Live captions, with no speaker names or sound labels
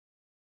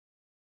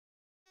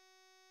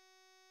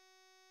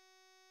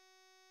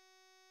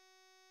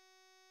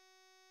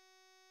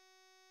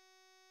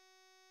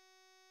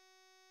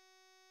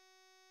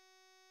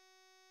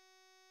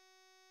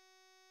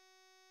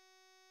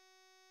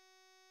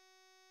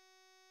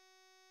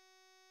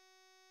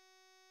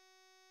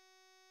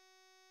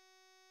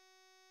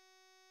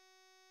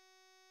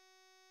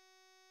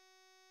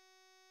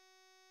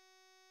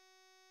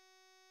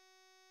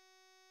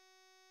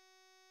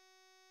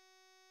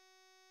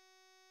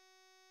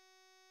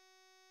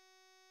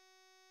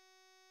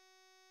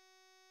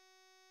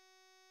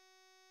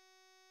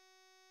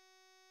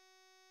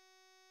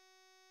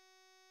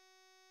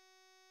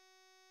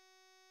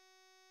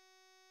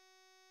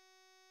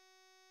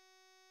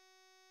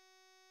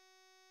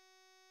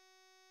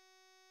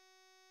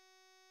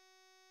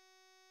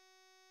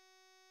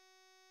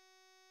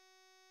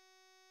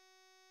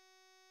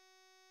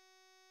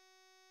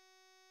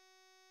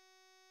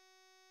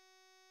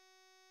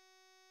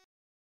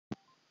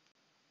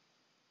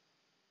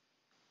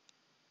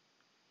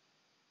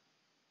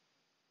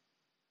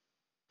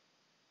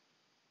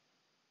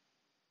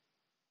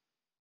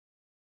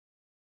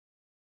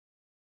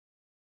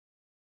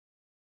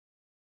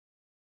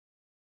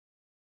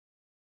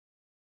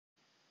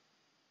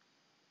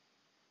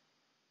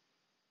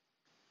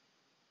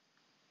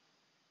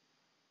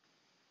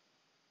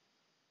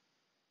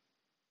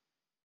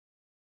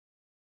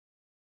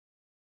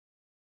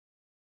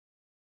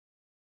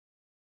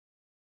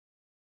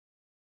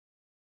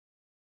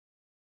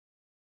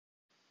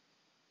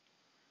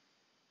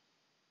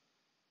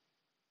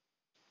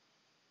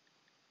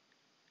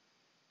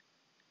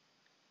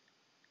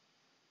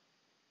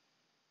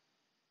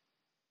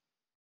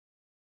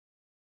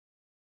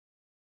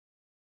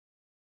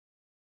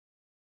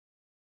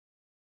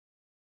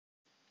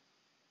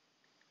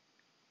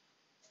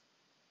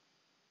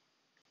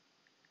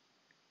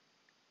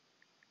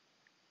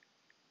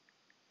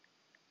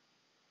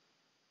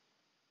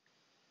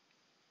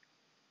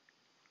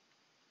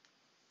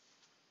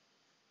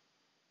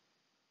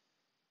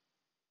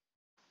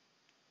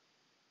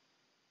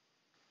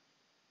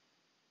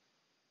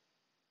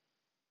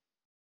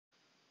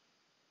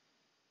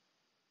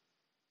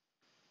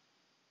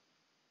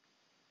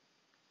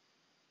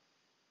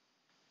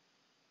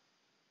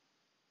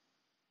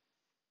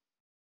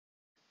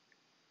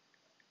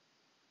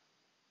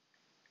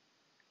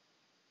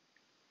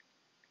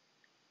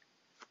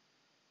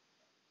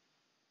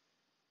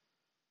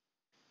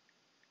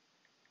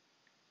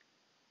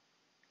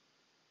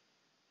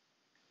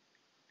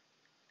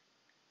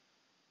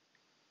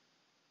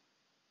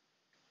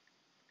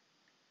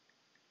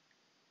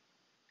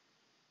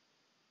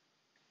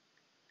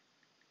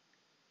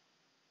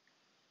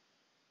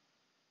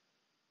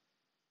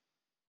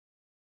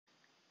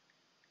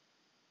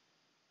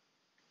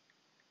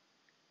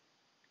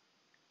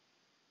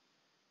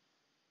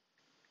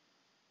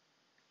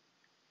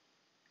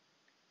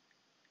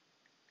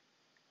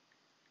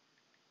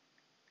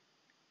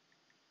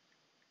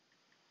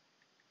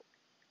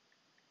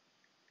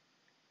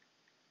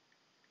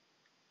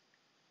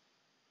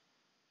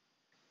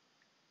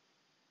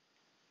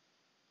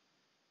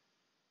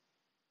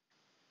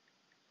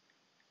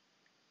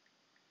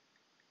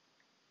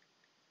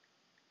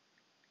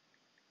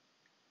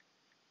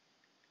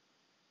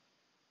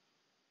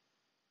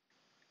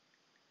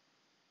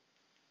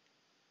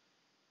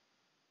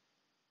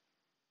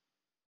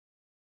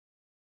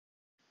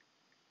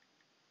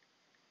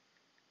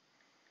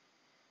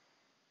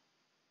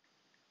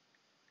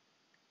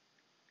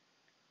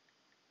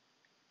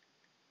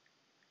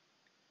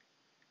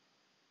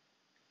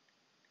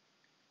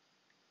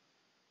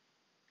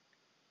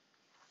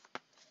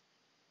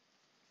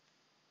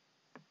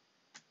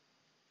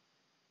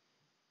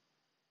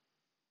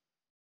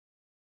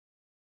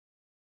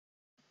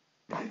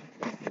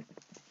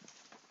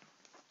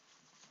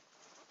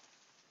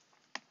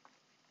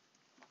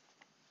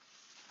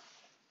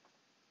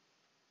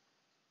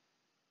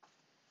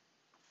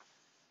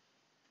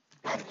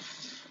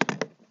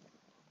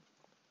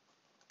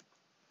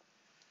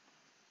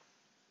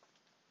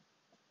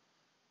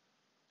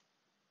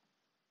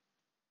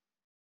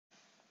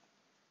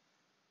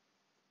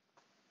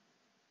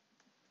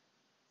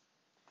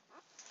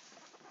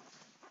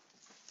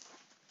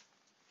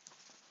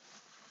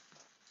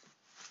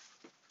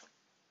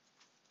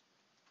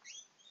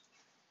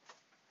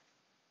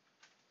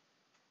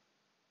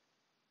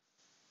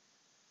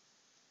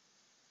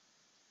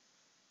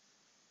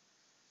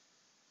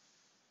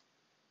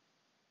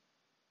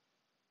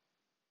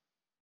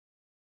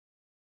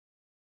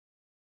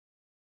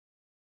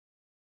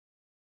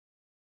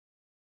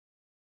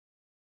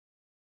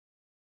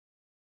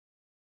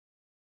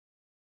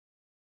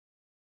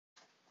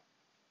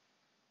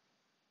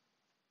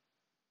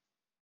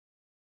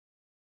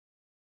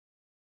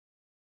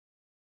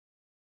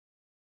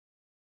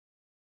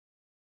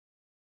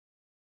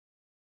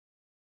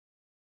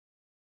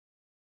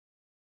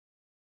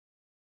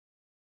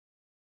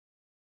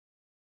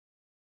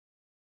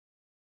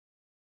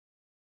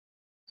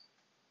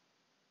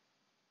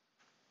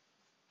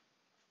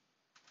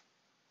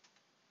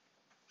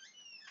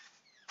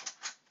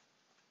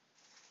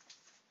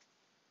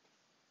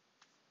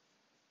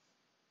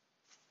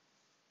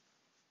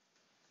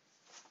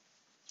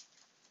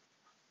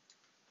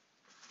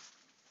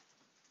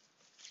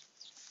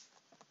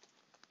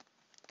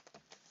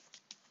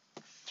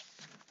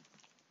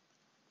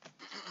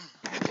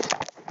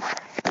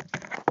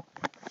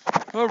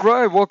All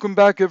right, welcome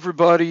back,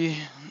 everybody.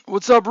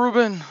 What's up,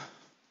 Ruben?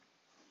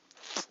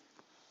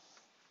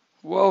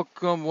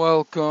 Welcome,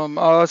 welcome.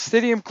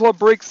 Stadium Club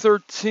Break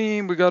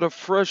 13. We got a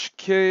fresh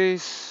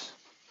case.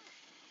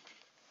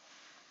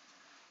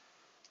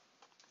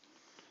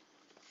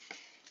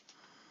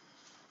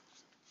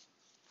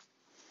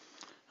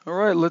 All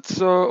right,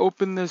 let's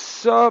open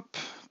this up.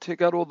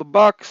 Take out all the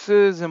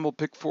boxes, and we'll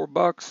pick 4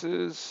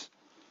 boxes.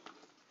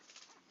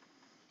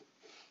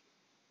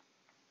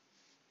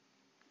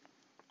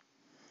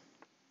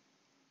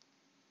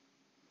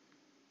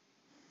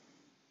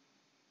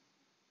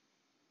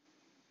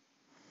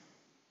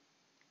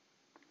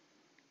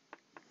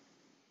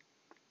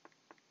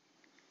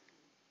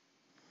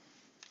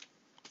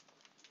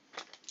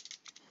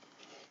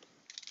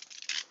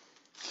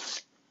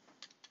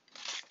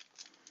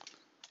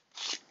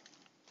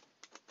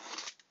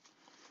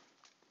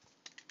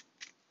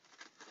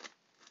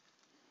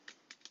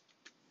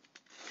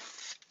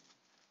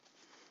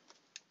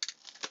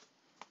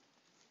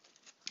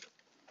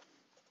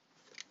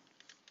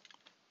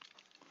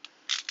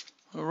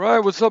 All right,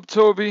 what's up,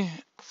 Toby?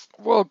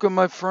 Welcome,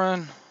 my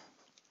friend.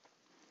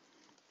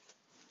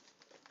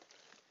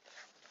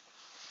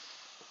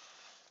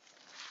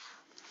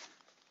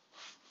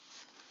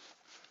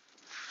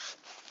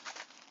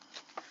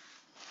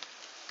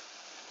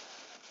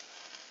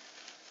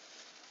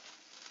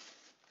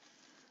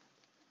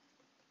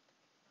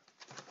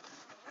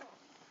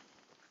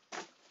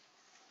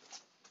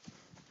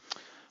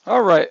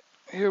 All right,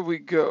 here we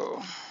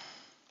go.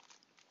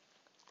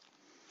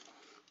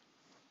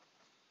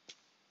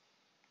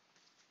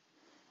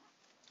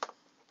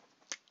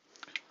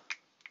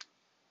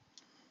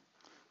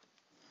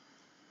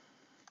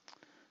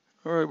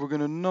 All right, we're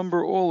going to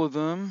number all of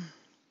them.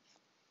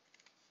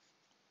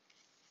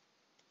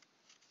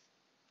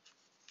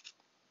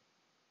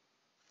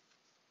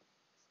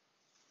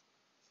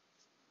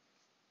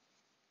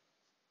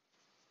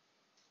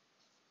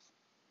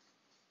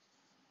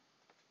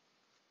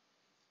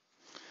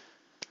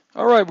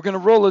 All right, we're going to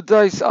roll a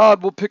dice.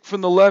 Odd, we'll pick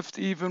from the left.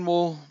 Even,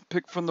 we'll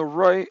pick from the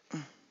right.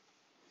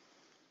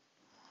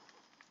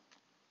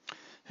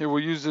 Here,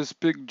 we'll use this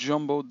big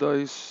jumbo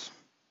dice.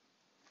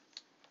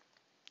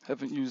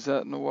 Haven't used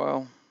that in a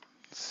while.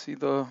 See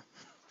how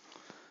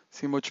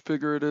much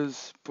bigger it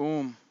is.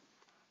 Boom.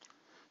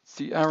 It's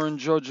the Aaron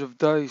Judge of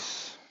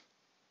dice.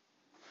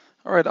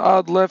 All right,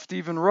 odd left,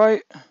 even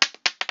right.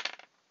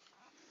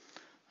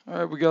 All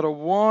right, we got a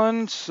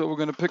 1, so we're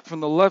going to pick from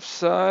the left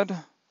side.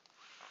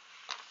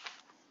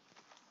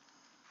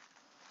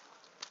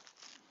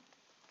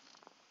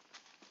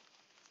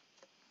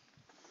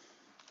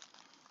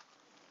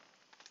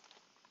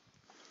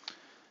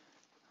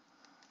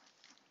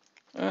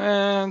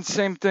 And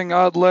same thing,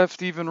 odd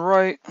left, even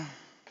right.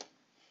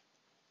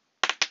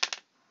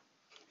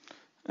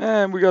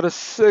 And we got a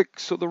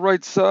 6, so the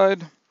right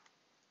side.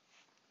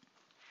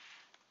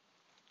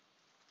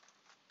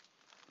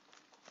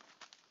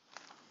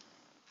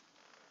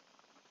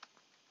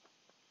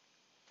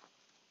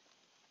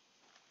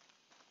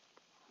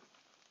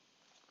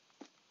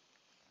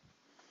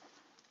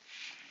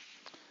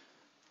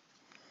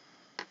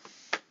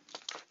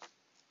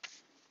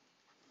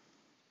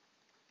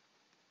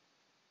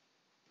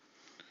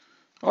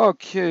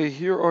 Okay,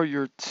 here are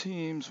your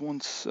teams.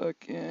 1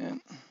 second.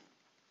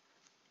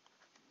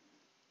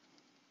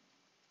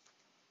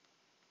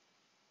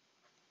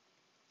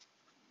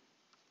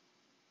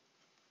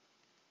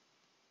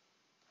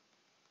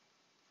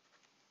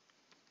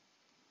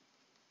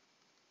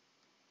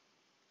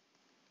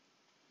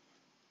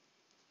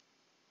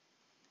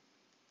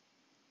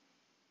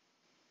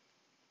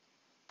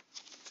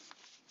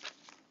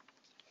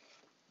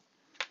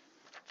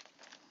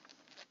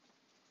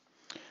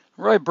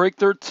 All right, break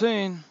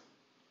 13.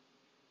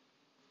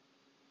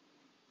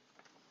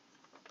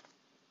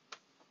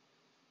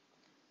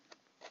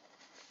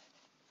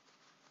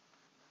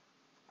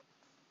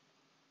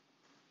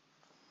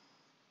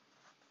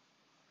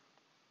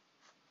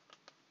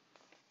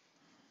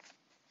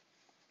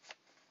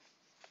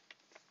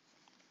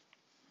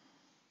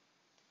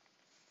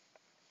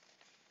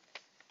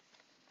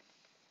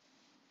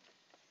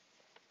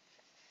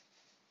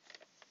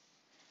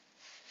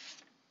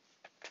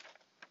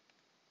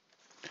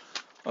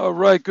 All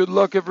right, good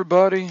luck,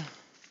 everybody.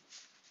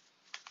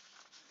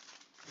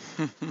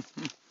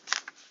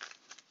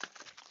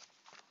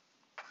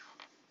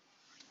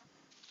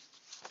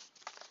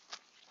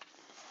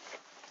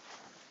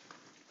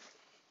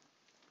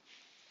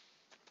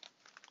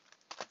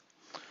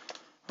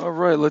 All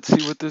right, let's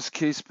see what this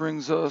case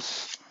brings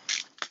us.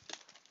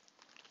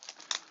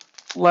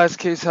 Last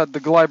case had the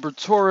Gleyber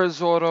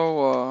Torres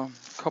auto, a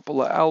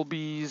couple of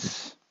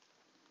Albies.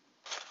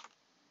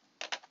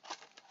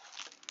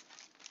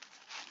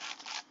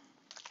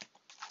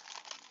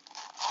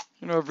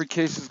 You know, every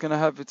case is going to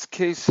have its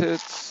case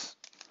hits.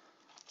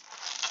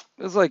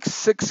 There's like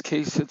 6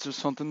 case hits or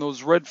something.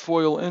 Those red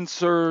foil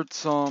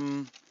inserts,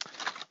 the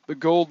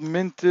gold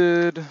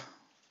minted.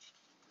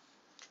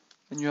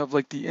 And you have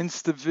like the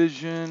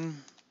Instavision.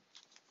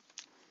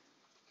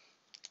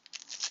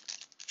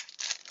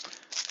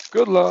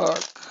 Good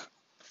luck.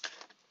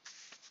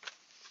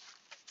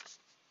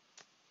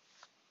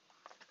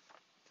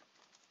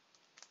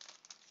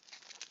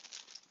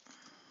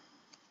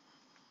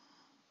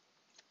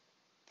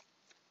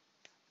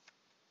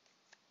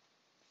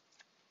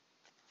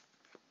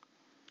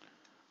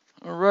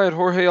 All right,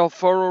 Jorge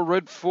Alfaro,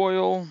 red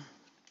foil.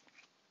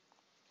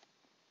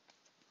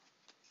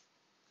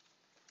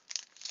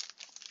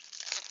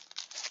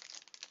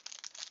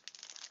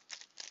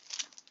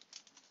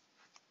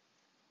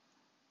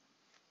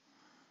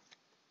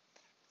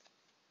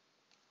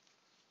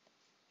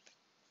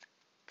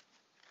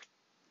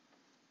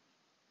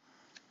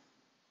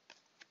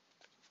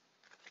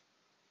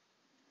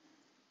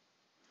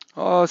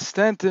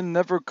 Stanton,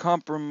 never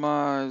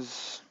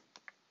compromise.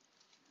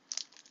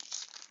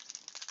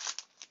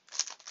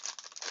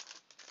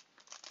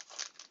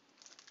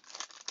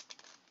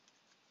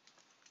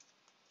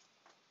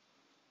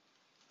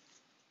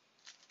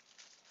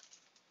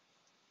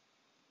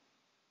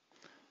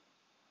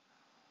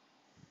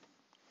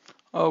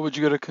 Oh, would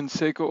you get a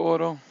Canseco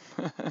auto?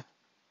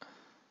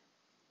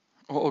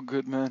 All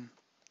good, man.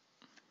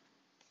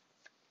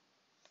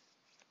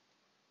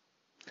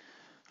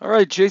 All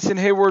right, Jason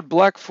Hayward,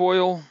 black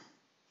foil.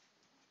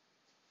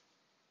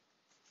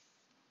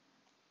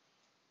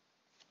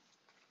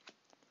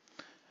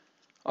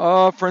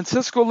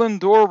 Francisco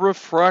Lindor,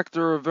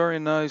 refractor, very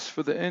nice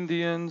for the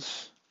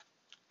Indians.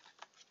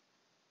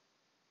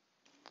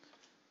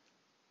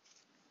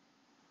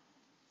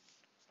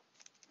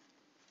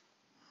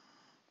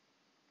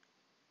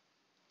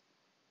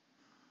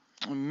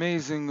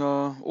 Amazing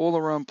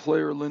all-around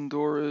player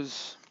Lindor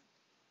is.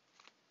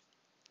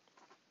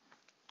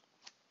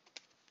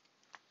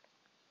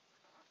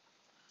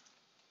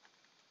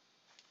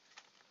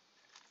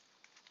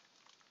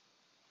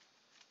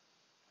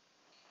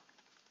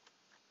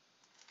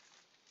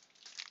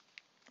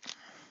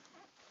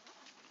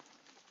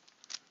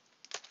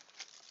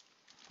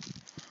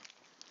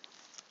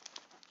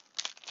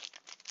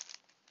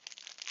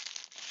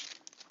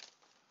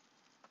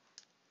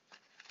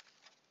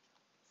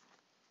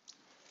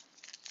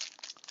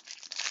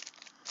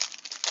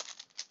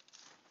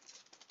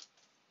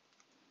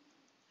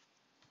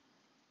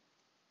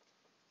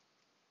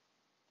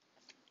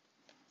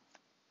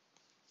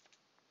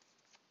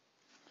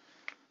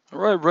 All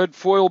right, red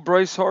foil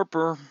Bryce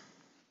Harper.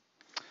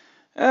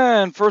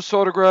 And first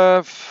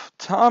autograph,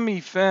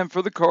 Tommy Pham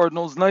for the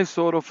Cardinals. Nice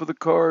auto for the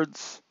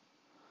Cards.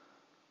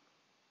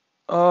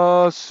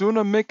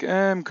 Suna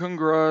McM,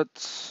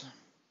 congrats.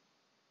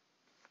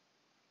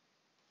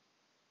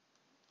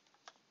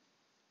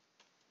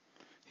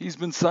 He's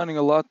been signing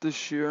a lot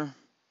this year.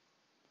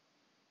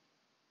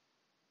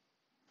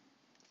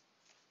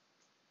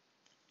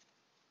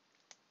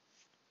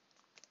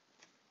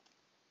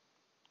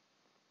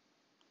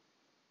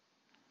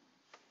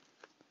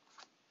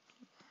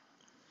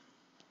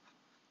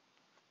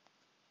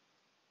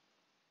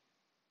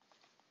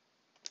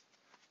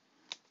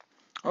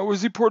 Oh,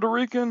 is he Puerto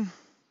Rican?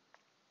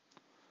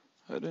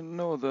 I didn't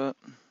know that.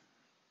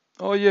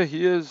 Oh, yeah,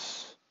 he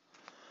is.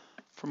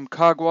 From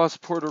Caguas,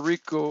 Puerto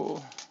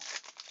Rico.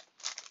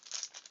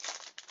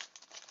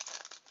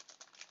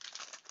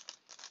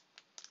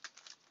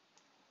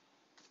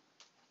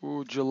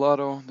 Ooh,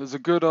 gelato. There's a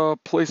good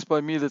place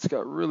by me that's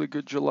got really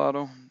good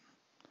gelato.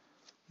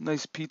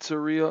 Nice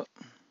pizzeria.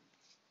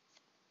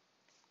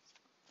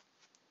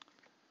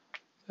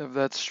 They have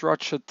that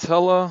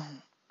stracciatella,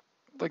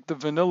 like the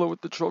vanilla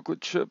with the chocolate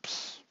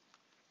chips.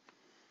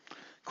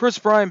 Chris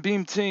Bryant,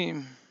 Beam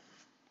Team.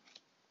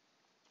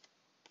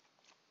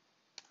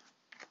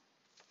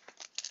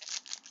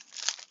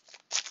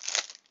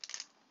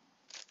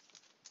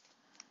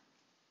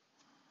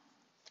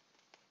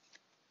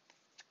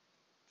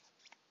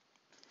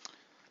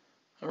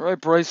 All right,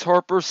 Bryce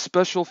Harper,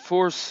 Special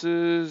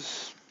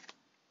Forces.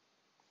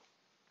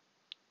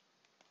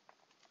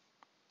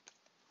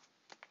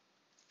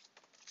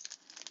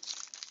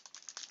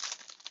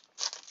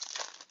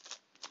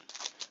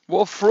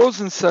 Well,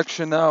 frozen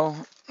section now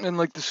in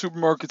like the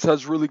supermarkets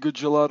has really good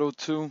gelato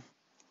too.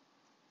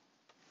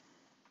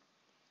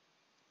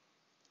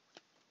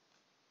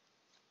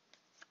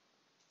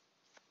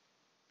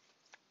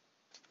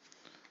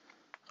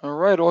 All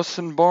right,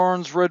 Austin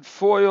Barnes, red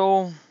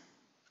foil.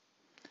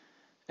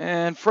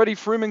 And Freddie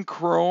Freeman,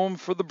 chrome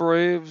for the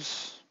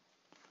Braves.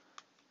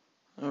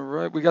 All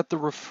right, we got the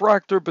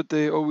refractor, but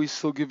they always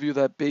still give you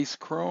that base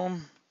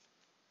chrome.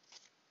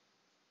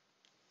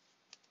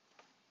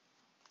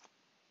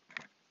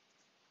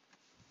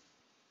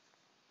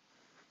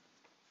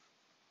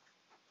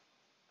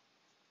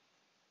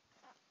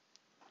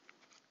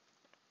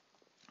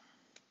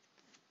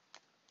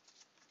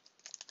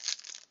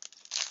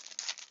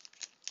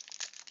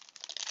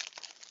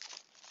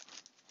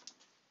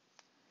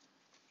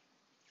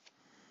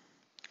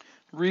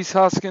 Rhys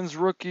Hoskins,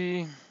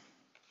 rookie.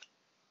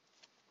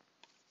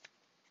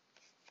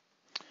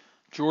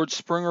 George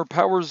Springer,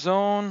 Power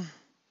Zone.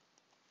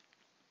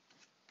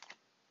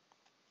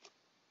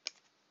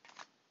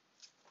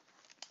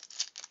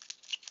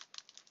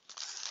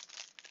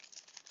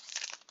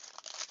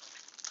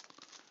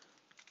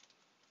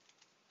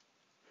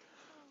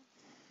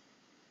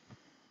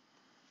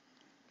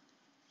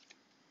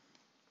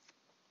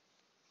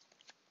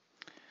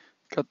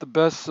 Got the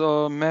best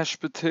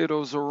mashed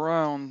potatoes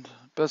around.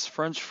 Best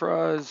French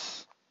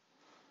fries.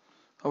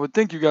 I would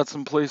think you got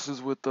some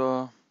places with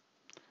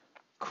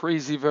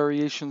crazy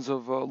variations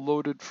of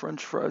loaded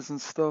French fries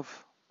and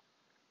stuff.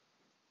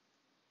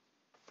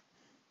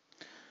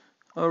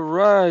 All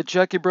right,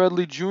 Jackie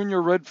Bradley Jr.,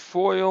 red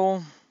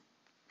foil.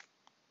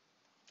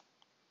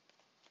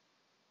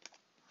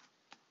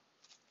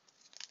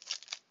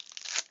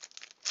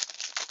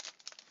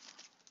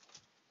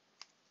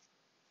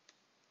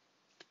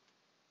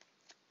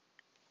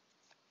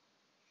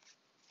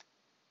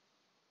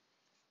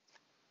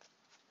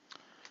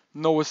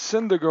 Noah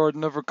Syndergaard,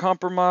 never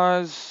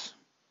compromise.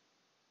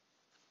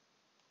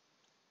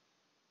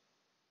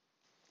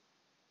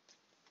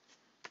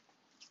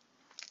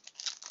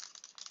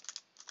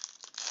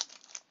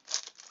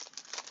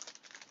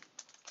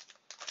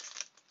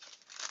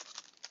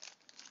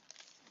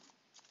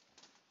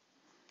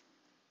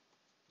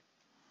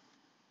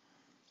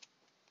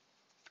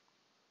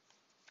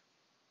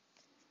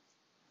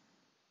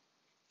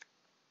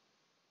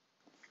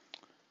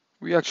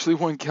 We actually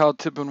went cow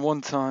tipping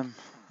one time.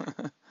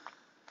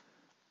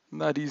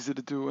 Not easy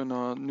to do in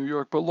New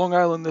York, but Long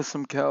Island there's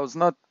some cows.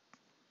 Not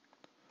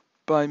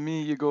by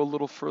me, you go a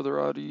little further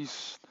out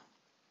east.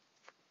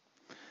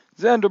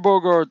 Xander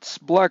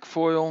Bogaerts, black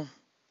foil.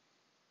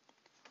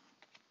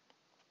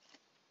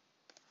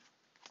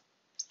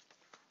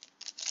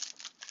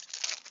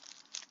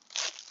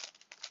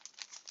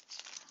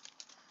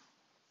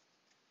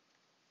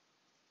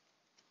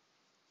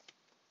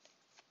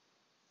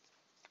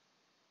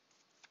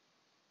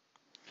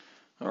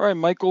 All right,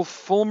 Michael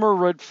Fulmer,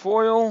 red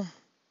foil.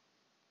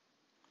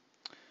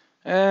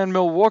 And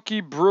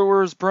Milwaukee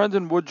Brewers,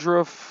 Brandon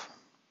Woodruff.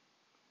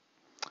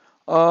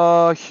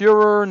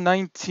 Heurer,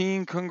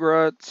 19,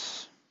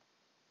 congrats.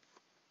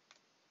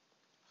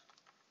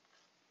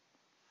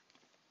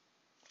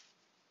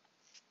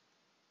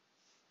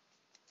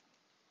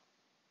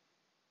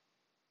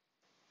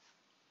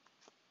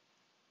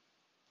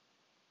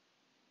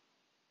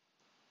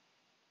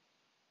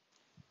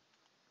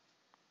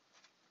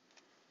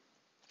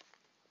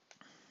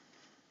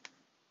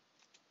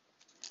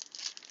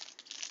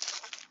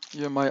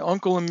 Yeah, my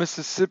uncle in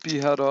Mississippi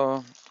had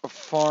a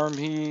farm.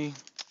 He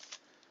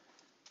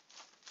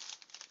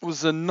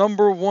was the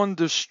 #1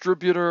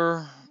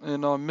 distributor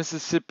in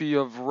Mississippi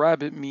of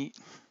rabbit meat.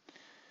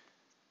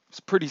 It's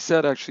pretty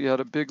sad actually. He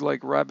had a big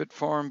like rabbit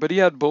farm, but he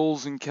had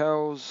bulls and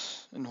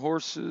cows and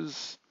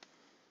horses.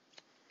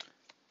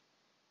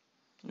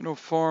 You know,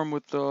 farm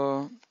with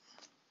I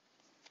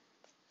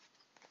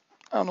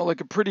don't know,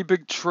 like a pretty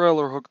big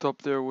trailer hooked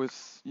up there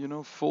with, you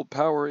know, full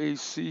power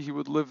AC. He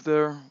would live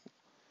there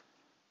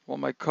while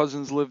my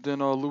cousins lived in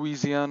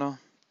Louisiana.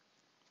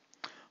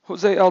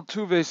 Jose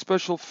Altuve,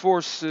 Special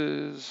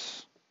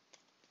Forces.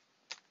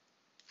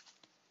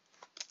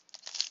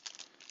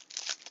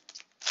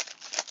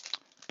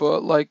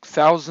 But like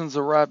thousands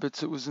of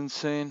rabbits, it was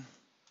insane.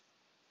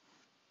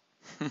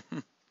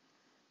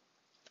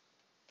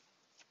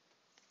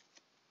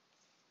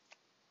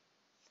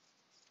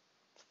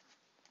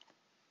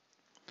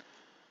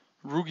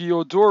 Rugi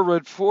Odor,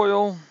 red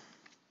foil.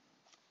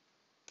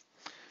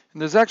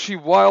 And there's actually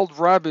wild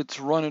rabbits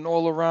running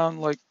all around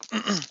like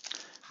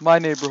my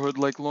neighborhood,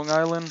 like Long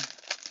Island.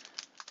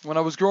 When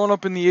I was growing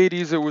up in the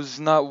 80s, there was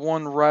not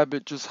one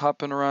rabbit just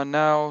hopping around.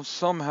 Now,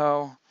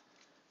 somehow,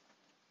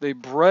 they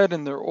bred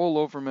and they're all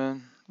over,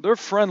 man. They're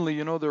friendly,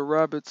 you know, they're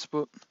rabbits,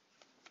 but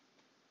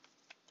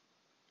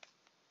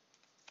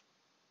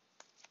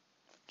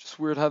just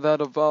weird how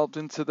that evolved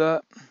into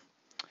that.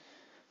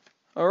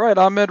 All right,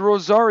 Ahmed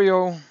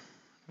Rosario.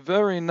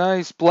 Very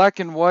nice. Black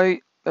and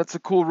white. That's a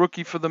cool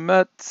rookie for the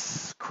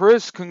Mets.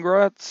 Chris,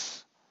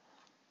 congrats.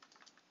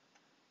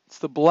 It's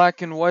the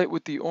black and white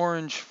with the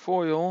orange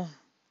foil.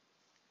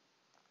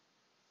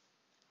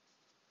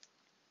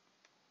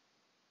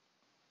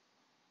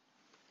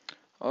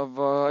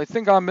 I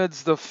think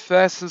Ahmed's the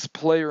fastest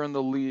player in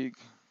the league,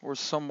 or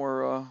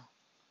somewhere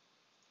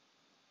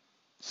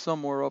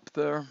up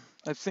there.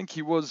 I think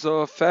he was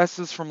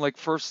fastest from like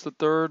first to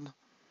third.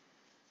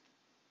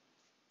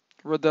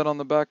 Read that on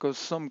the back of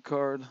some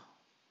card.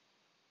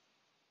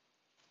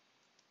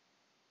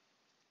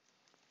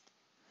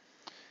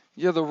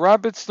 Yeah, the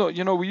rabbits,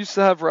 though, we used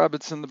to have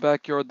rabbits in the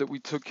backyard that we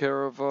took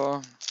care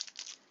of.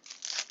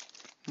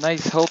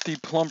 Nice, healthy,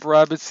 plump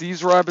rabbits.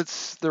 These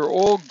rabbits, they're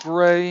all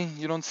gray.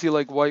 You don't see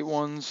like white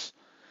ones.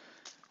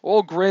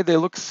 All gray. They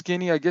look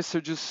skinny. I guess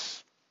they're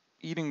just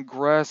eating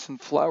grass and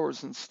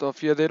flowers and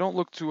stuff. Yeah, they don't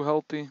look too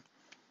healthy.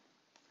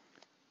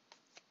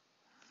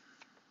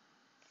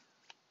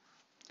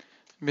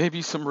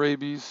 Maybe some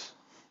rabies.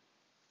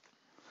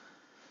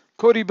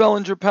 Cody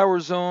Bellinger, Power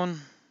Zone.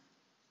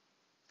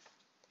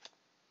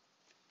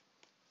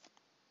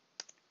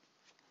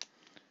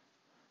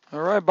 All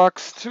right,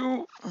 box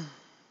 2.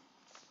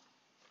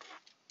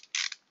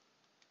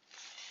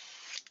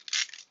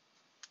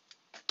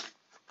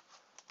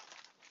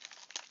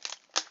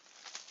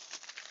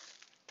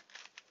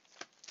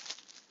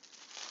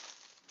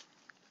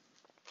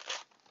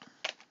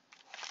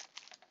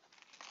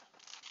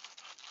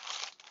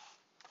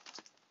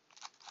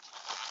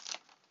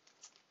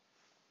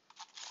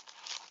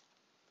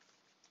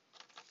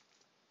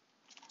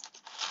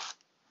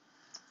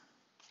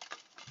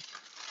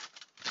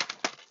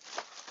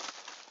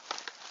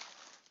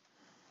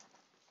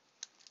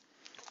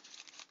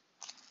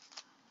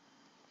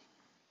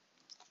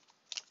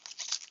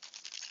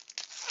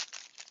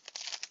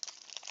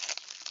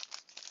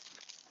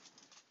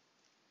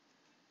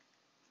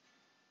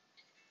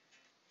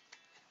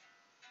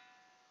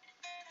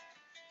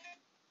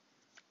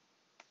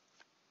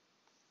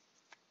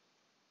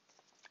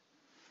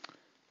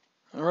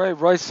 All right,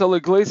 Raisel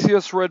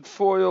Iglesias, red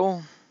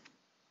foil.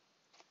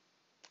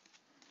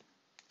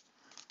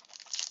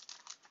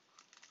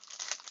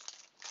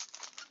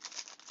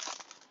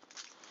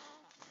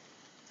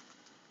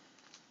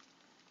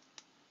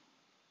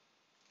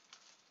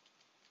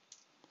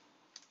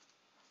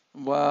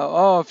 Wow.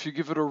 Oh, if you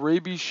give it a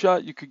rabies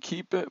shot, you could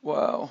keep it.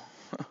 Wow.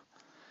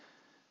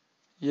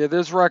 Yeah,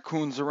 there's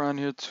raccoons around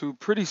here too.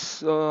 I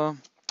don't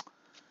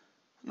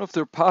know if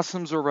they're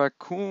possums or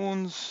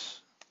raccoons.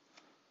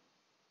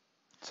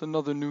 It's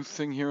another new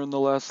thing here in the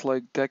last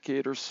like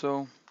decade or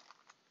so.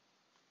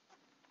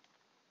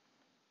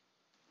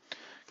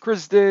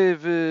 Chris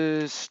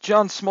Davis,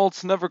 John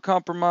Smoltz, never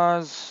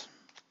compromise.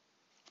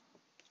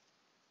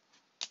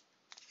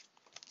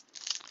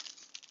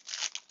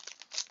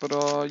 But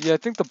yeah, I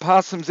think the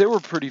possums, they were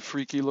pretty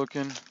freaky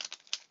looking.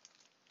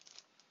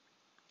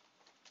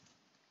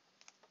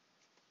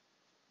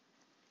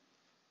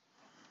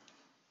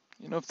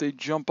 If they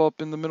jump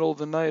up in the middle of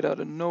the night out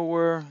of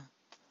nowhere,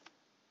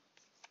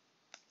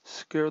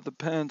 scare the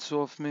pants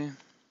off me.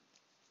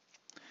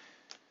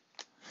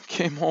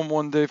 Came home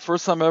one day,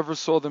 first time I ever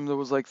saw them, there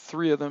was like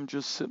 3 of them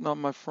just sitting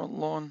on my front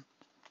lawn.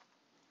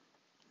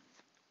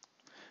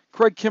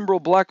 Craig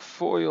Kimbrell, black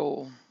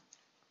foil.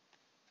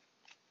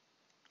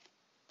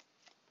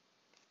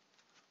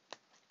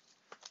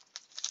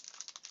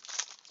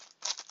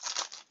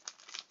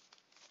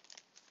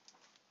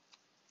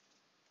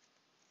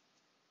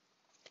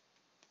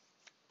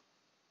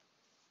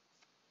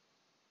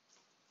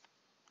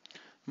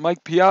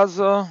 Mike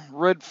Piazza,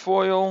 red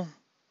foil.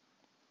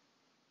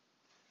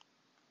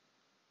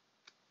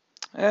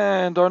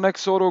 And our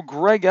next auto,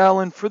 Greg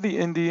Allen for the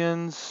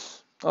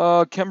Indians.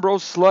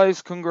 Kimbrough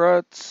Slice,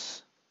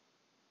 congrats.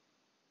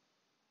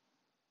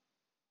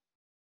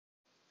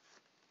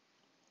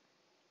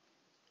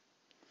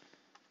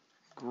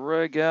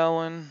 Greg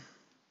Allen.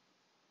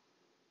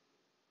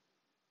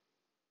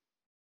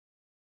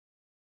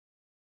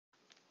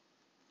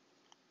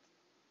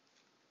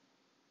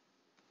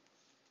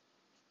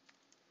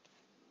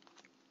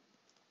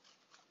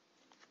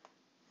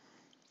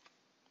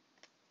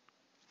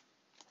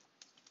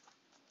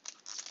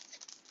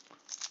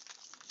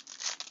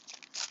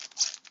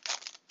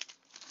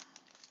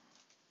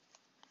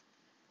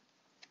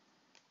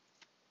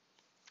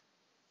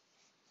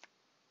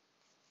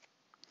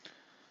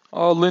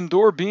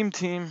 Lindor Beam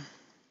Team.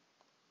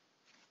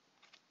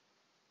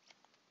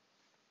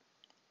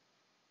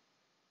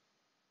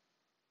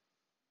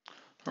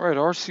 All right,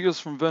 Arcias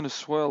from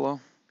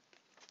Venezuela.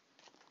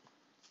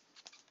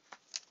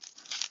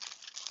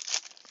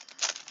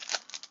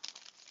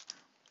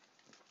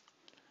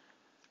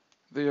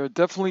 They are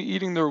definitely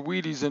eating their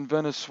Wheaties in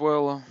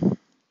Venezuela.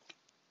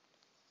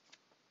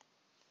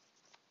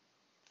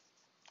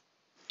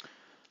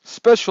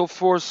 Special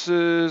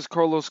Forces,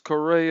 Carlos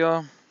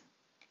Correa.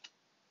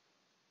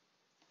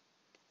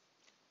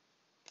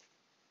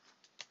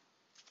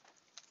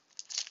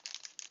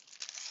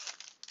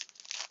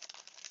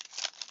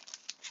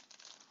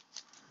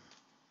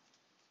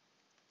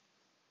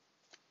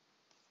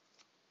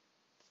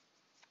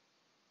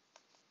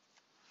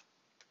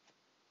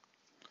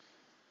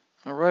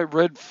 All right,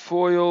 red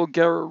foil,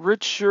 Garrett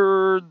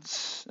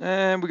Richards.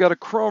 And we got a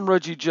chrome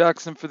Reggie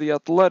Jackson for the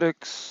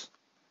Athletics.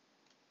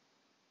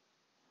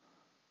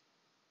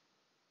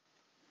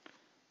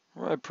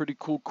 All right, pretty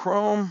cool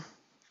chrome.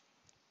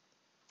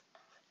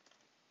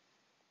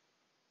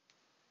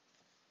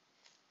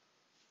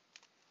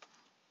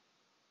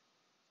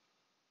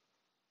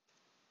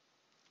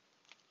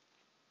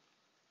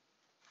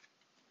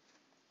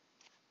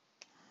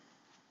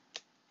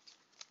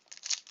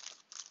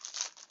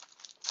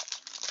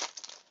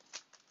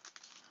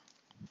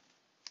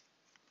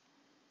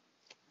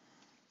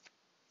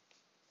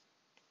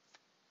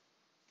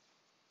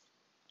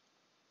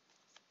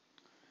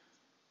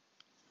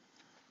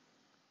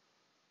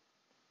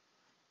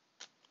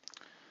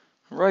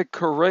 All right,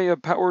 Correa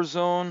Power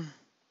Zone.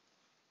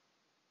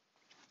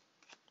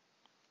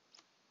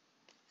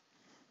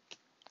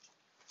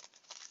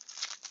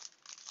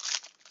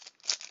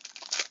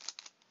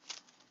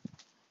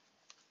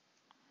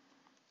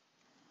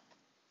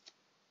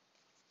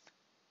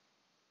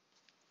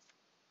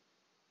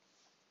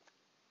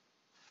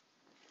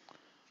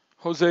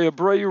 Jose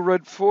Abreu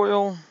red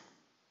foil.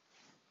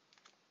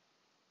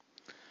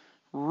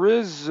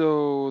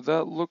 Rizzo,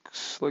 that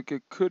looks like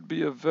it could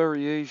be a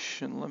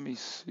variation. Let me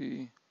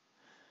see.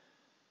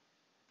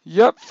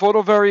 Yep,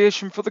 photo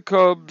variation for the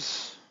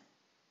Cubs.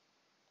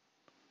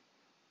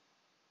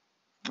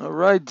 All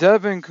right,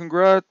 Devin,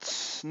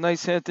 congrats.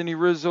 Nice Anthony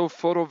Rizzo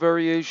photo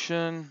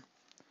variation.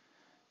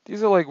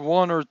 These are like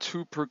 1 or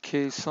 2 per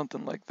case,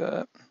 something like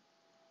that.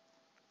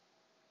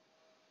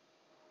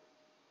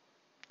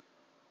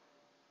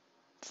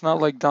 It's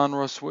not like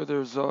Donruss where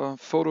there's a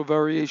photo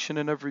variation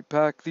in every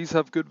pack. These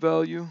have good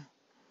value.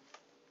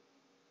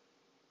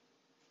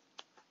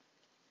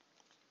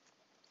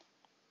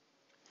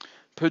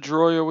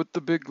 Pedroia with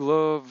the big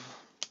glove.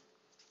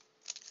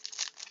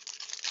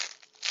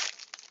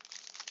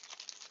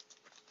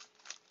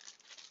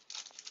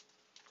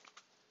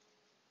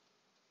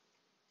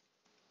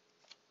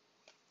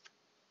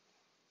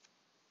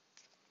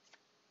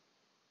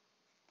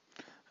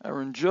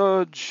 Aaron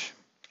Judge.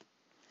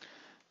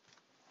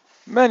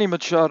 Manny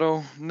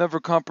Machado, never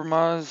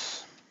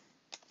compromise.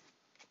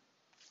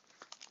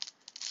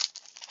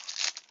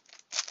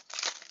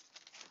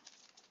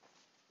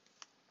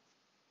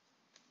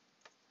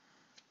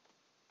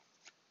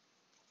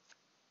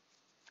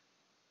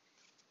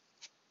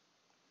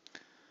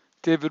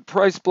 David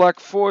Price, black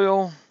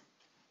foil.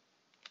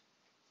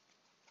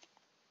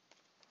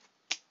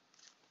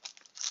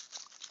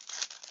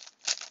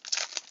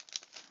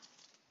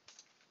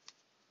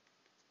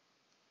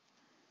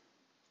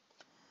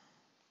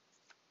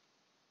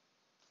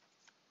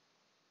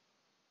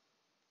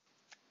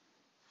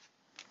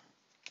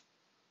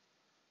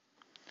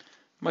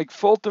 Mike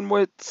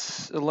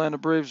Fultonwitz, Atlanta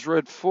Braves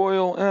red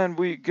foil. And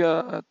we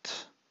got,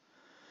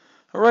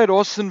 all right,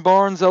 Austin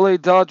Barnes, LA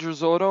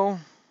Dodgers auto.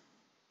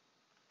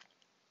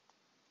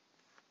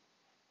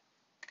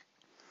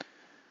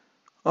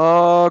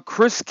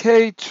 Chris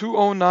K,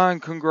 209,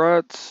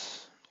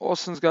 congrats.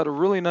 Austin's got a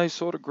really nice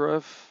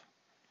autograph.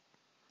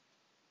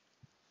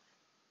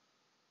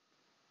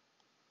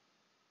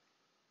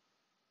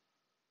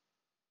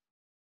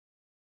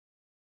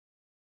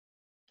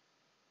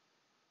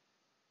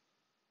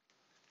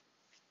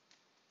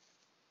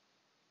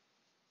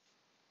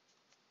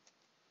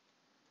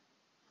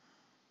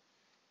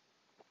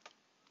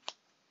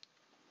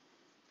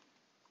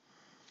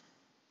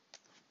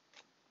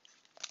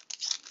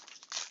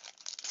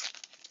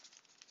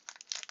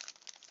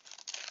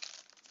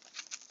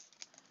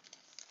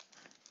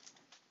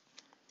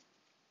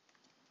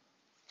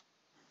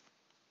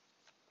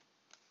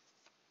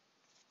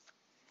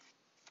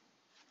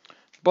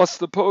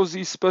 Buster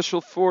Posey, Special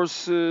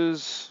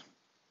Forces.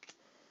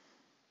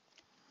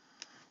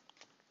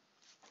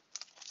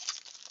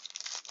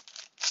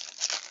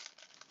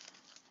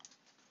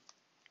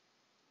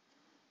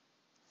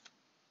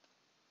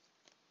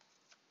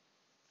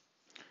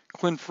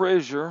 Clint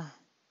Frazier.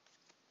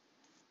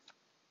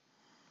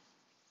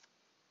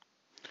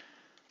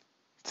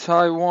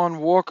 Taiwan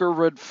Walker,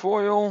 red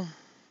foil.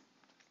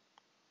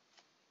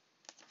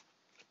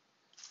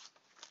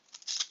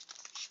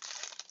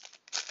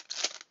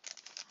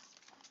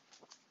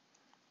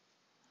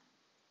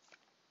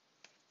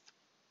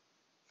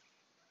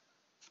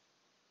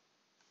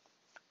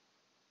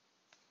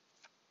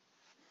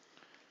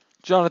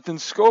 Jonathan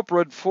Scope,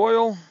 red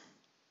foil.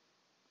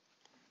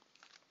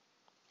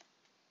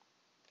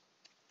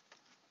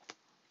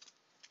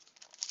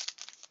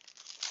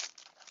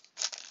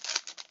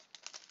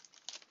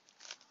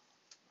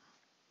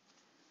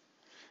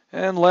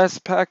 And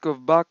last pack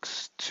of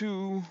box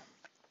 2.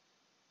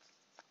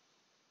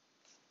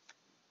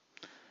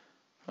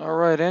 All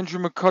right, Andrew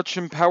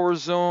McCutchen, Power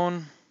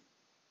Zone.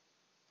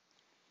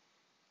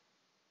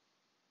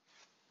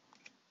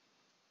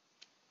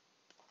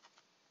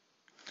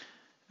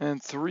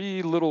 And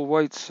 3 little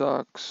White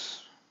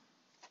Sox.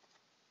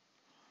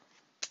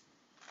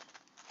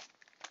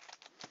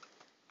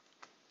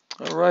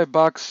 All right,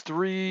 box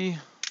 3.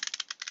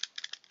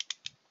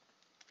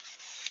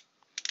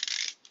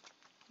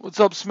 What's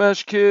up,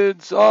 Smash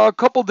Kids? A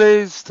couple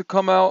days to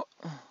come out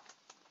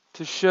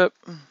to ship.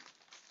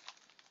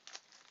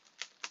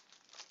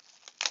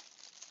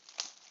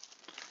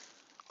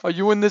 Are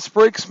you in this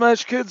break,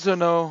 Smash Kids, or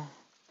no?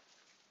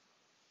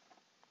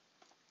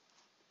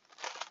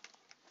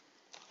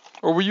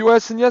 Or were you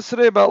asking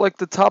yesterday about like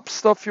the top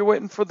stuff you're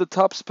waiting for, the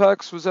tops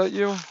packs? Was that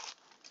you?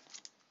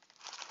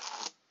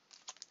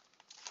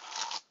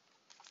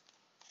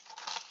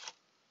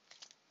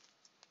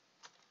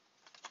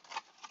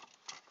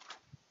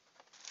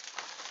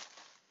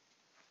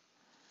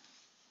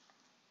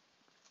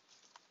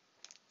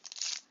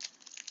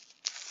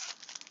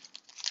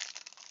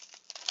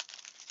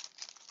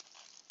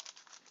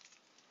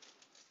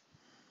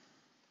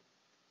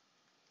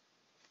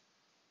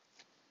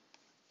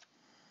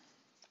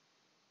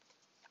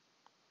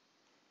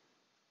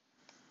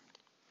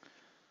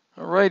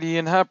 Alright,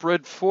 Ian Happ,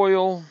 red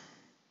foil.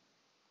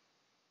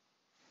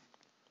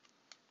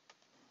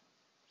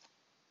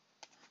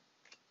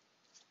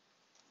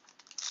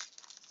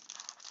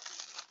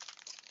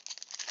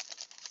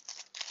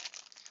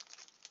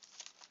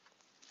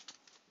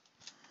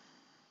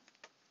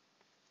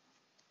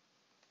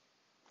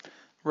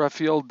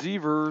 Rafael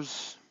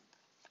Devers.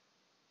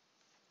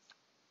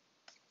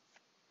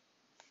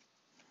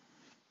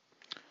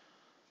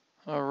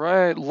 All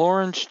right,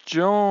 Lawrence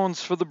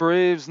Jones for the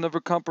Braves, never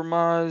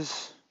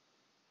compromise.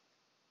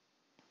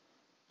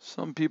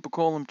 Some people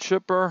call him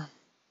Chipper.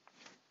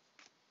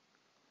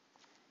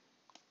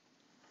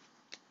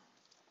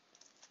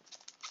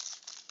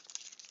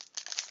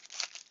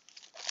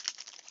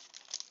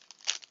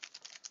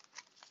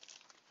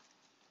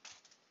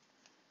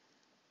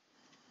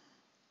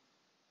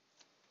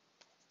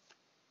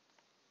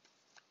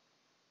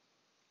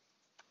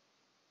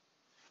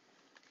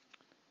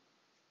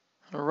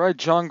 All right,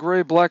 John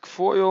Gray, black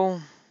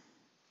foil.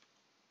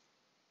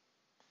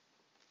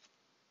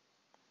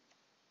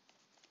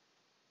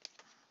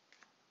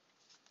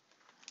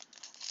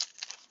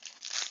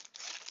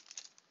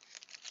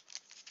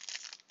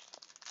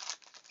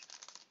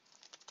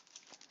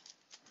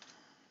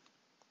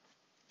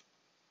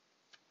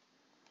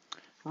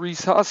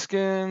 Rhys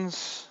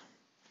Hoskins.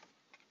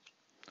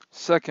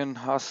 Second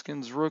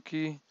Hoskins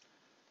rookie.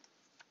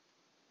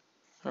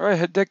 All right,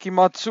 Hideki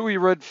Matsui,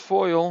 red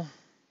foil.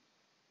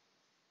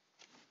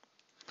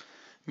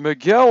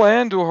 Miguel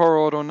Andujar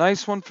auto,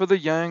 nice one for the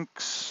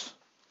Yanks.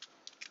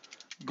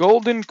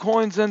 Golden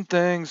coins and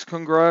things,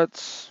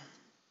 congrats.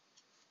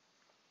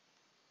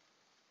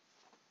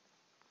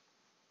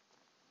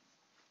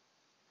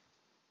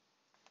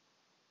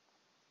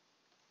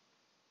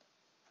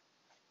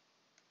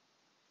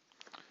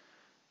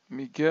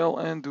 Miguel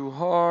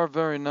Andujar,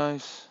 very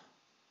nice.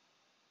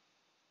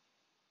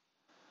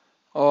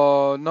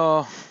 Oh,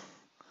 no.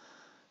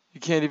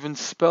 You can't even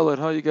spell it,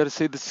 huh? You got to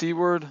say the C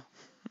word?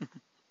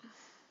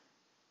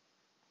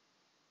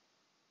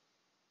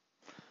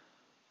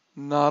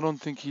 No, I don't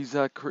think he's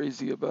that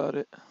crazy about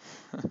it.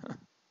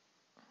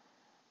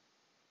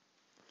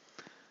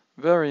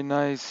 Very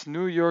nice.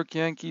 New York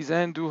Yankees,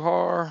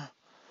 Andujar.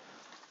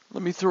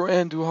 Let me throw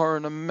Andujar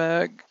in a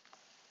mag.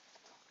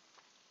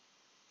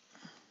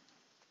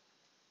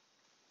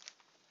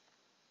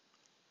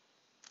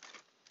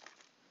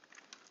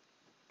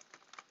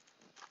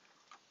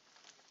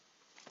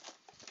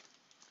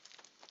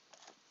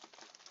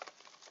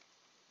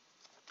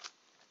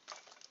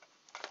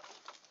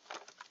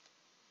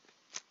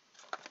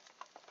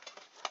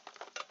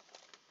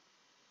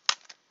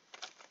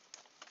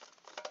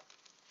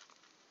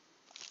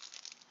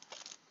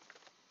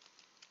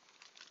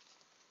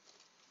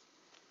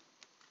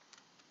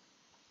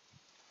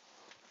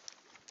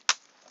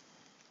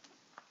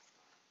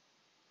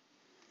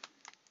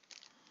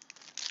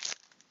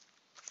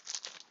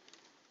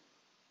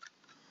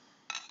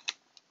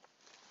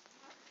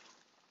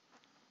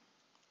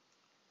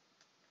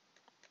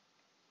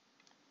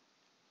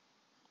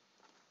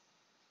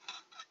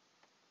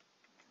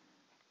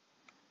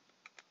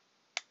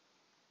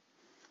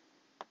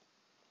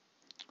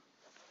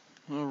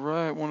 All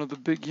right, one of the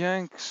big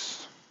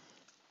Yanks.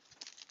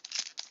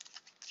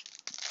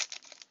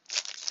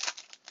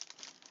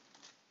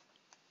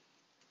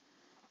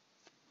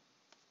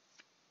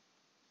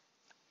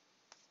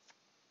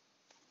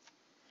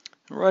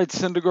 All right,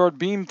 Syndergaard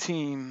Beam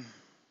Team.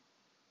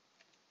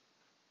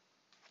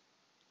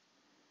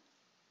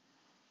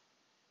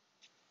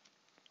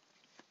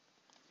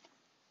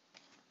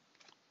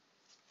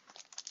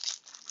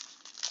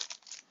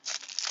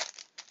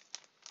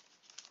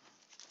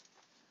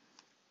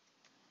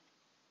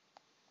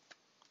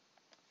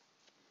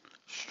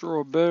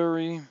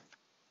 Strawberry.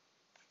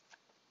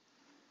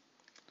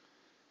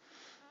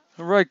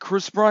 All right,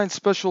 Chris Bryant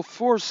Special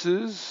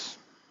Forces.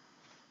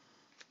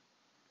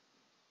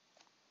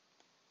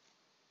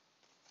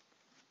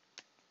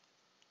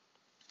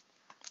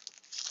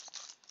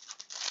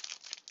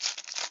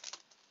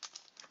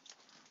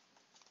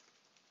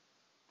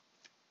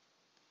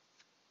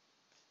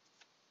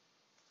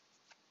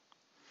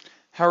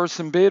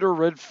 Harrison Bader,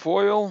 red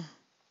foil.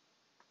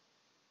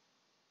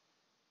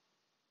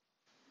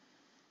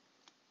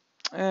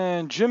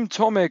 Jim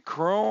Thome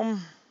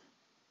Chrome,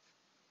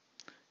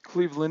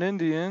 Cleveland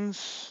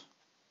Indians.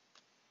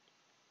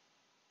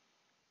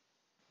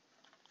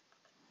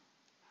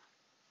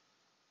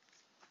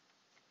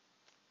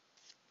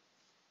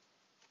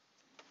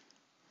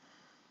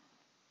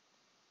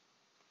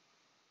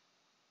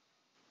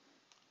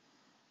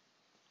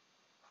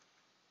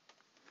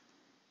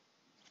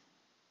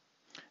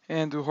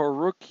 Andujar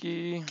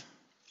rookie.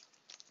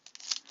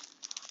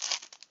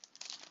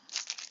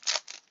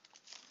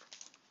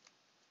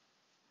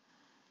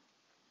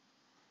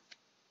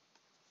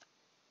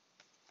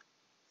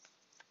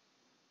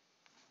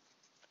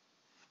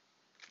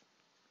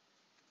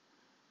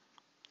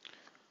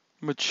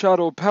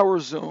 Machado Power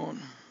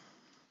Zone.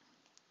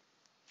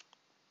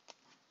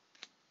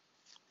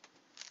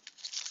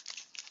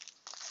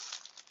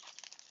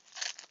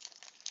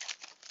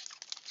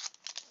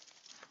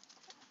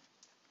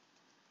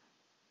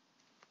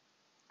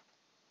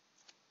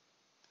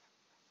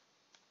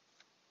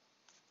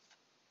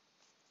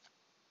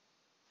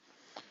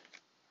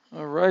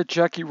 All right,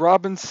 Jackie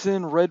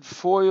Robinson, red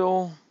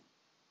foil.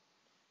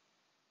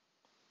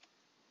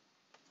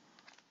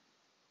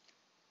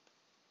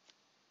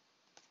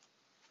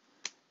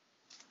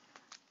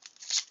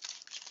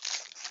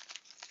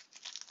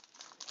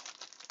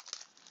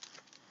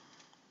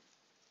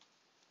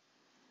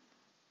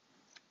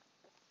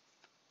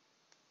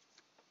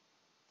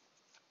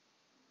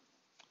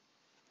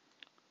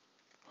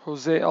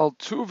 Jose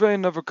Altuve,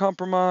 never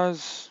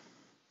compromise.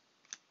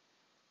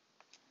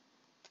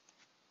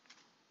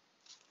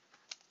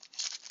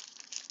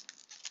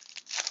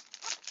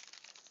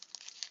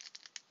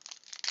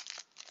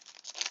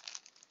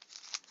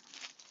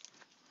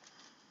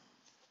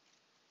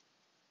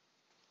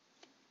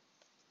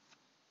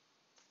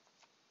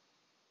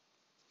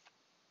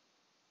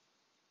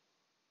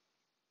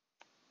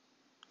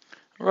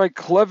 All right,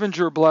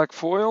 Clevenger, black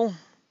foil.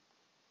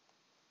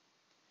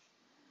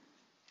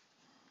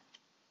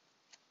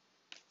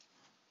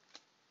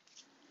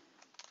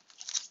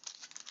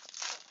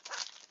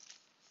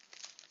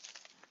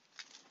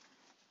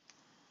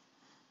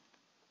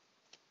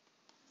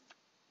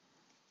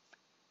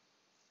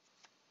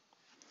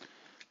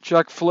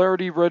 Jack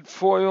Flaherty, red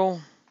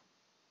foil.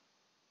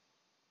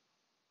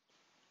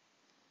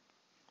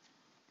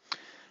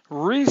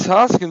 Rhys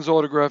Hoskins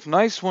autograph.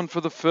 Nice one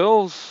for the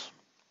Phils.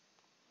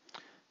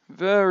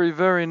 Very,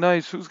 very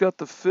nice. Who's got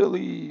the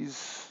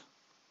Phillies?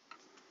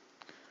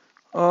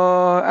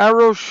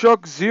 Arrow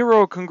Shuck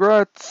 0.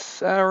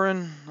 Congrats,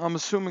 Aaron. I'm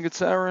assuming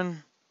it's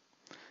Aaron.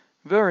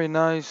 Very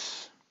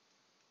nice.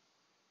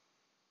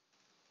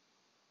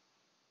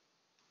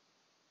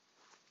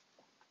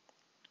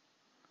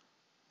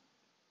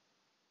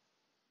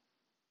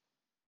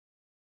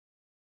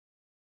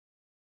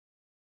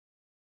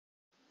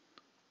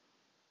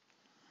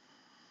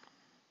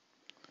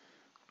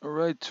 All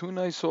right, 2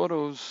 nice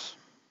autos.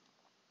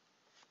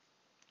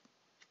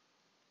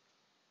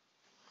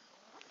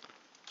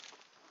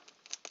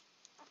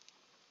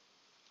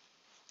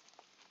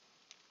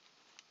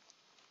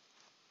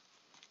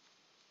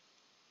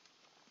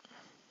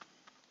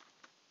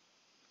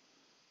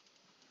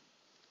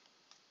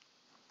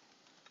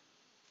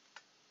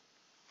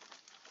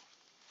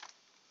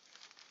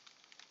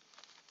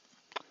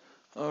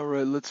 All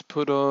right, let's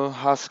put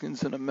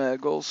Hoskins in a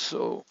mag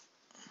also.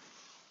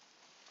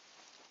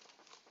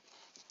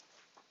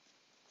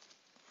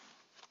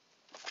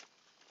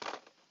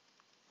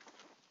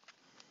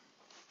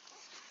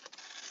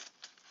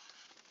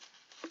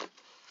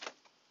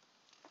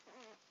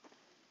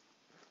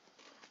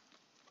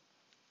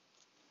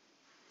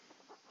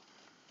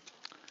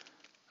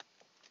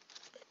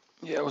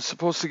 Yeah, I was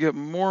supposed to get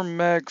more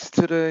mags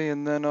today,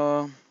 and then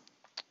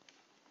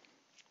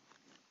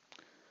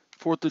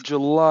 4th of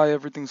July,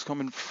 everything's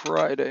coming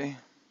Friday.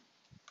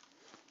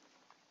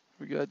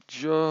 We got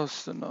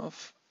just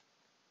enough.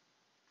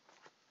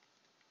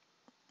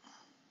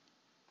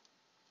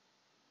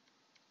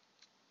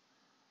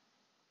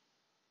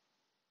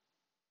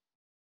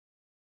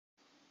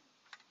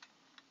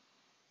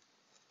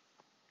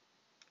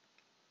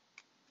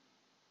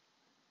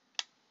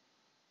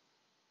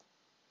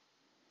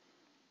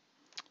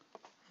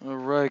 All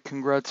right,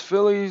 congrats,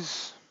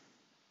 Phillies.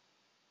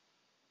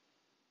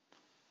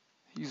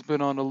 He's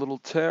been on a little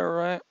tear,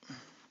 right?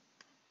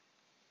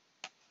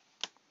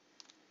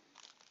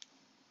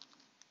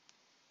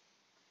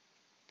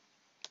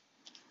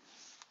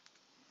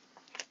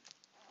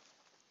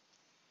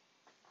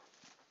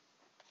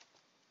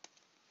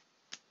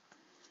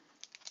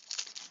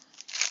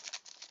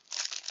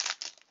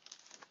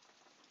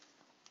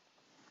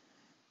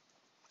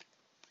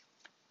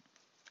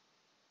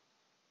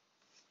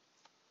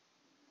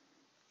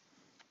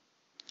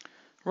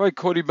 Right,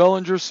 Cody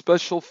Bellinger,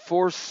 Special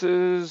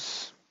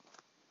Forces.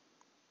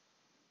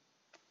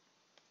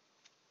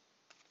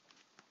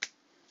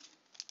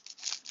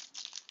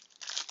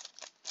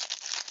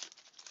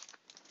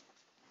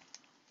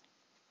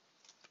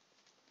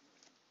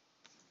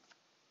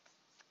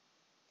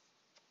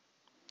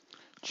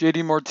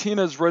 JD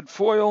Martinez, red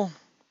foil.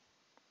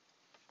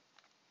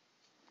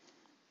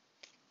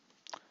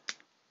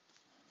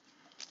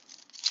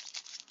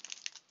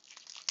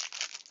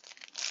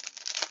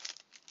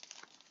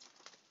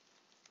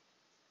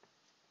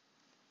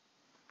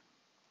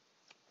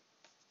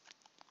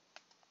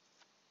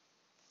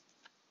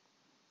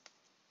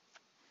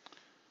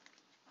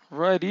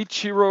 Right,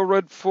 Ichiro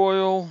red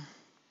foil.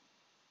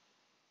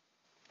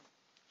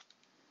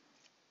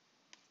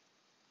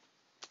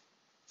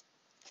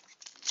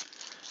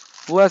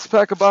 Last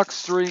pack of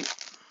box 3.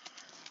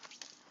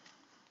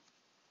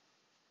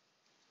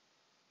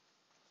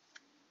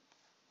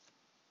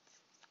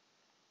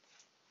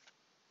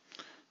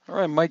 All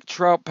right, Mike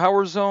Trout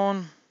Power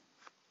Zone.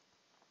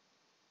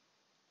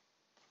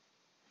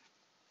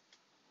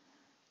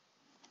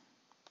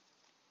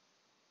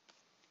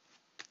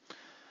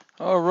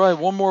 All right,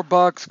 one more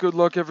box. Good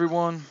luck,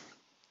 everyone.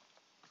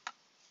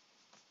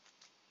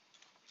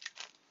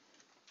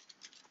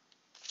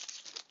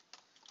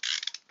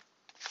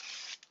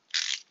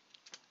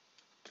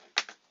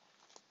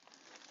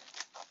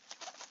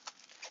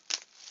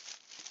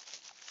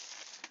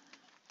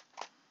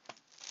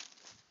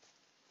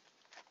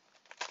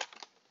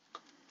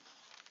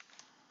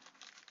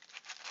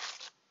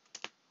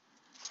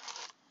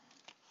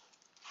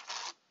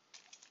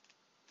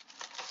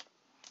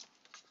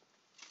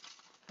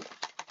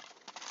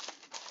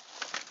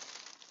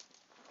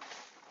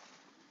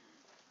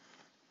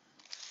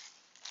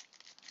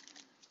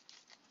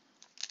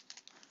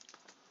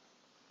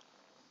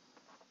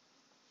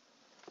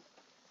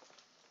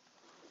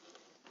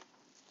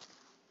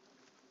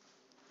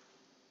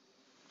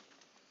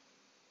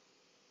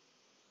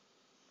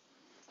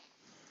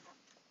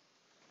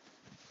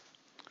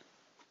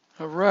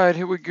 All right,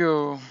 here we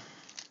go.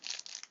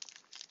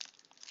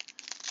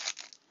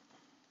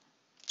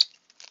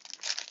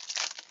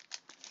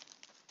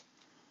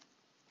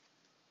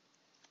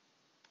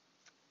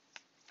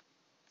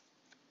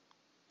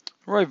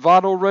 All right,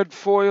 Votto red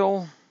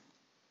foil.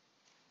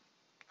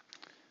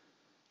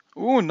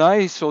 Ooh,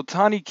 nice.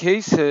 Ohtani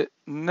case hit.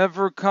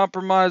 Never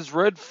compromised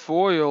red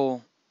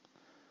foil.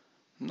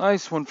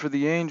 Nice one for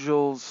the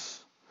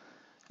Angels.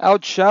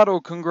 Out Shadow,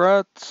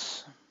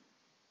 congrats.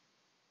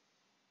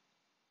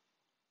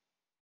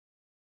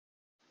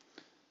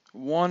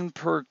 1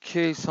 per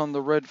case on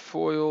the red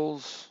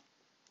foils.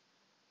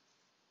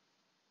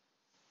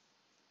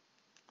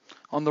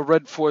 On the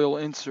red foil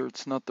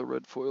inserts, not the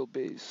red foil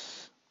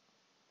base.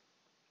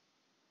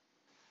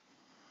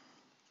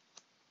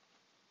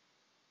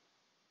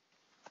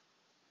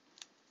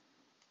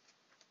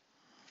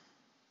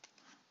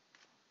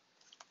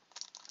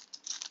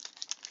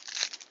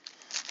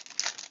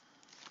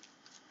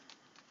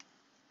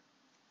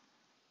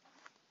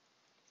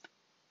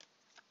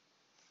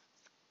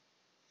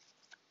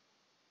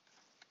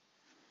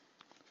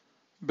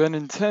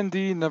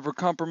 Benintendi, never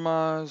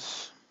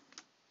compromise.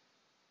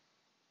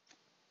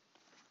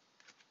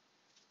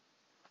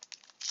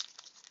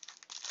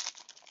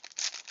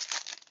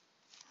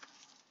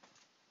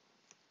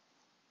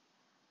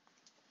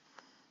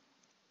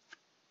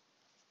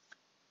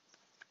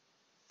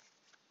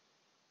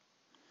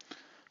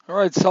 All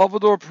right,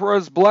 Salvador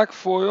Perez black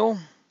foil.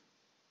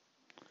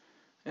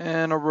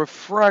 And a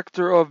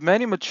refractor of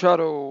Manny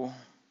Machado.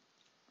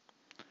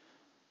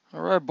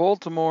 All right,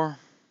 Baltimore.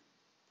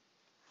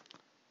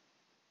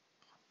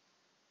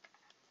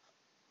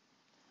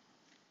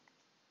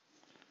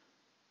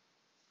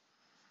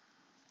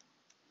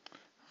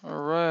 All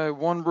right,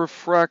 1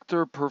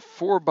 refractor per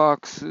 4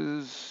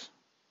 boxes.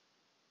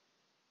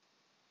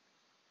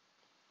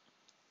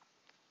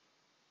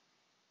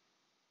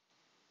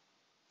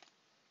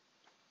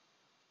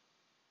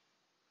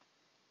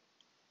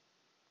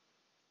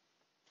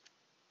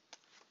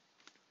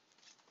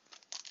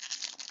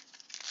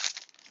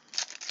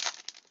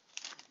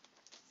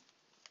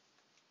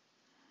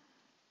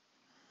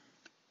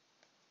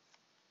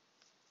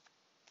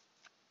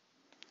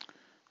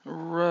 All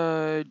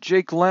right,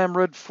 Jake Lamb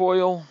red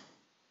foil.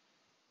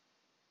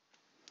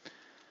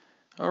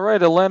 All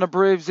right, Atlanta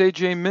Braves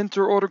AJ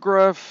Minter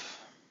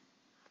autograph.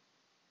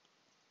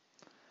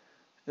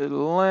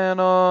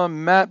 Atlanta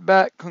Matt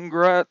Bat,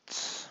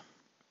 congrats.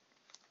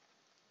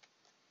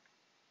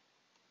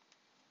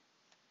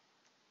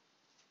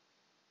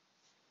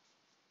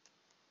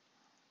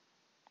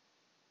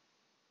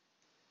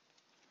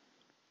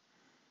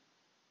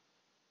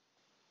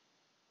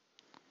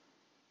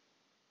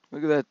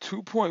 Look at that,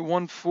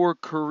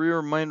 2.14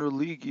 career minor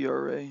league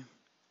ERA.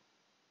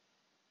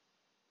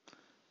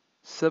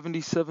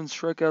 77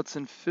 strikeouts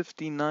in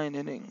 59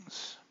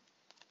 innings.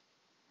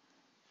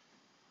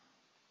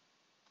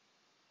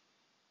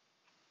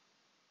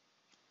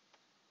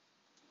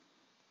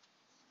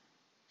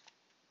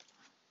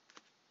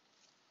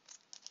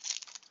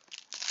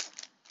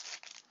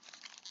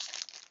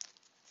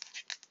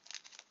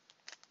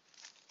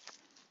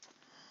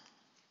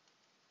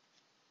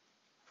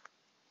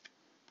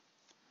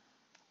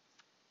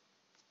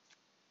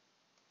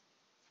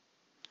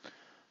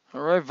 All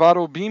right,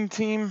 Votto Beam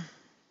Team.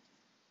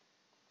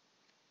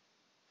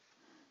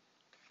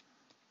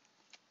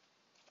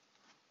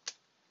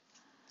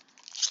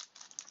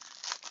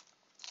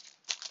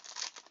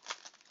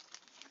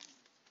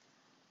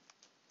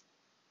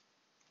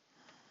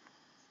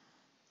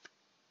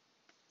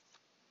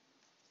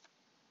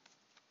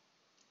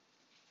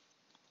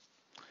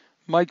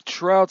 Mike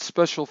Trout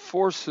Special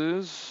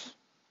Forces.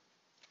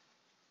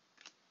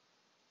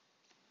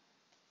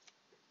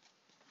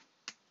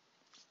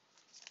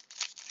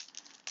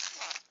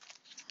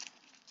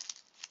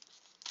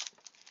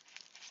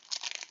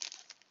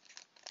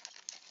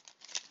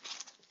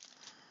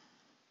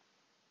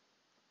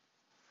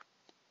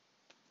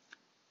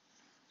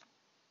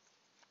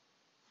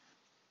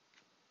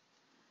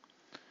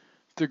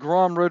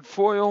 DeGrom red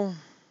foil.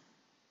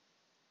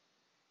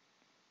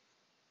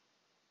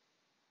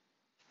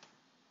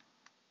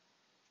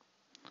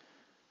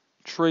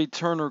 Trey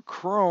Turner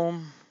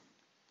chrome.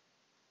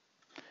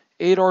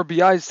 8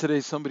 RBIs today,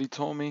 somebody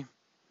told me.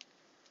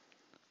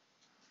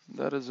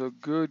 That is a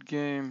good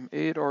game.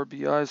 8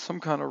 RBIs, some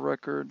kind of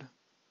record.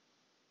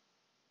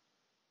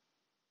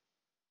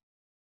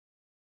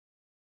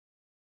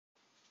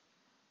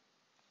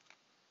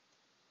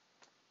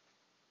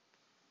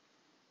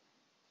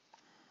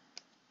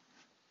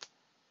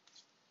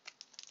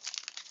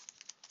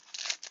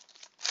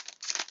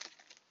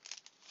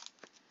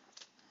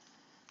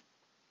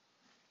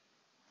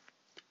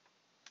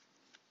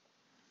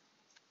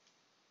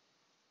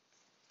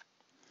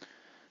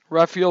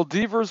 Rafael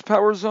Devers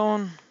Power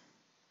Zone.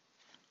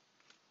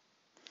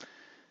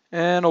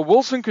 And a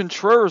Wilson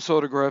Contreras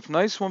autograph.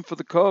 Nice one for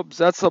the Cubs.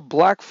 That's a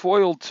black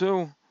foil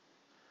too.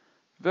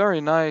 Very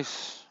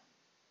nice.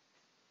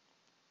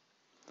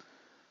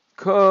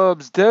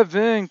 Cubs,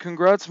 Devin,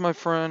 congrats, my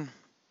friend.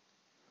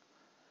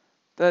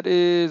 That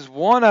is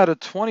 1 out of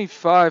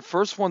 25.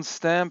 First one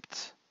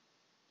stamped.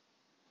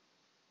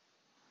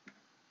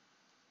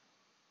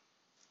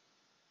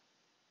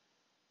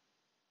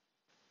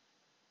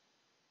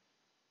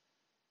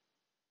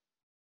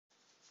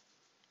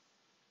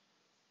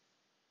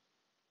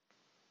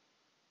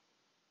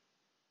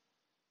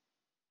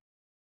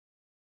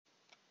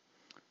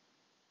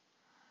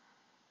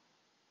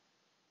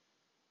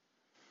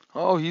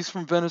 Oh, he's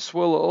from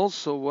Venezuela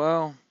also.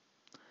 Wow.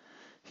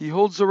 He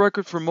holds the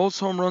record for most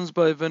home runs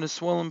by a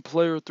Venezuelan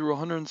player through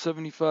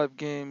 175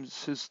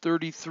 games. His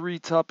 33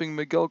 topping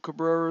Miguel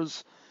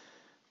Cabrera's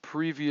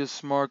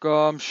previous mark.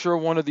 Oh, I'm sure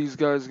one of these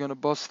guys is going to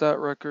bust that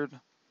record.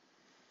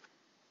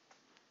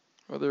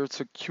 Whether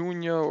it's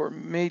Acuna or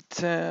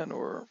Maitan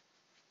or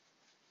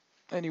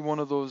any one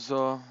of those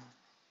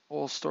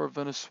all-star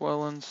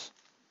Venezuelans.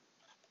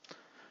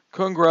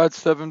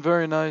 Congrats, Devin.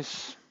 Very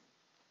nice.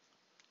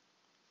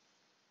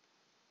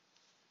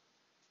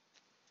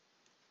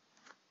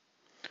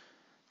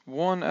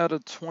 One out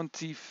of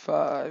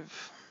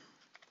 25.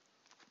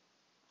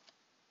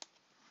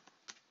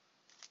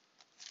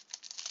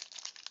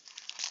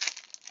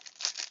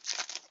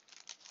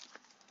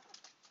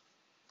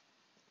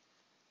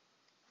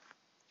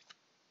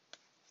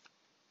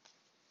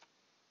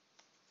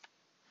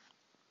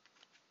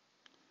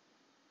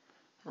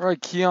 All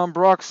right, Keon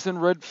Broxton,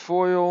 red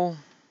foil.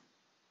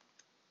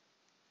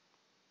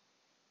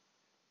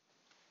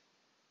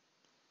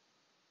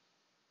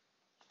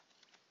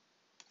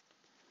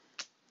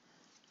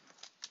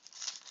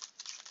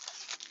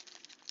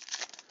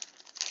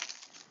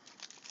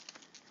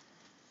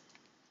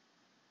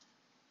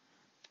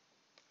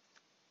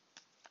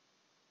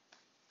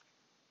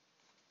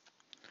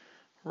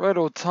 Right,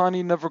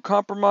 Otani never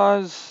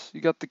compromise.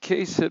 You got the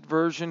case hit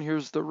version.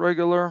 Here's the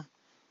regular.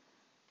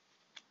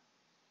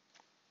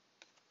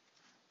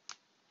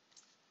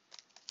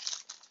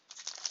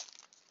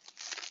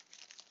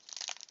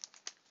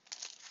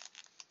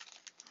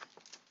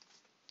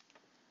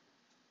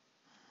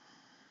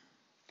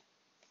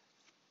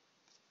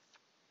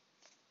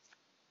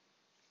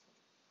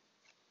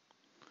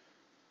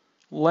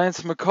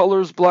 Lance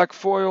McCullers, black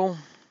foil.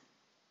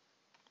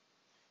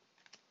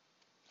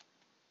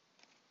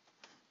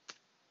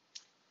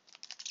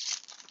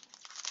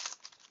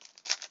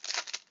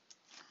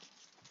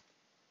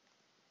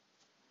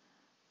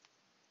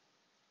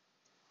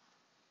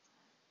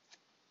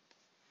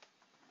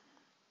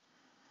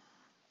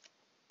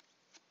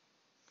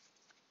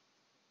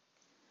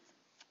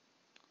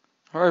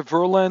 All right,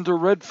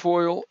 Verlander, red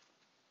foil.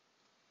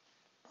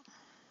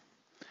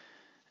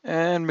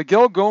 And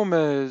Miguel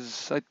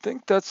Gomez. I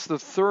think that's the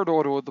third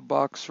auto of the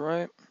box,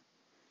 right?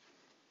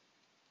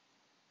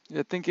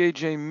 Yeah, I think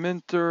AJ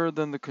Minter,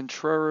 then the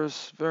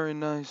Contreras. Very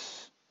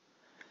nice.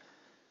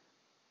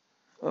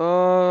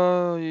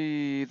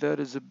 That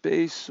is a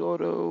base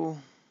auto.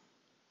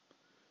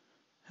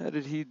 How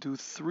did he do?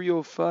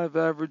 305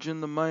 average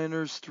in the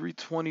minors,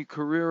 320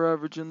 career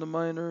average in the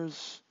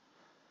minors.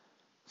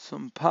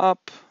 Some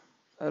pop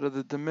out of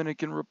the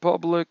Dominican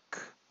Republic.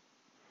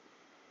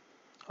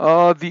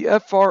 The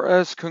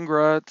FRS,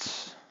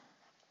 congrats.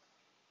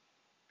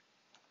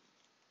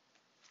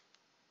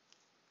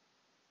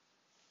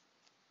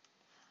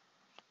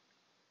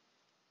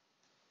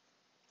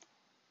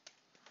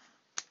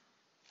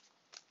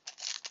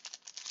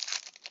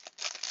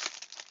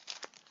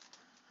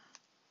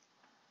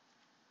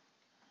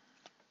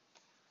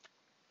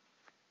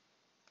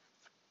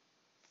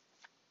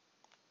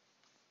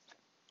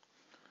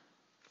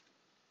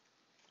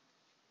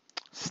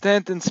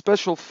 Stanton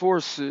Special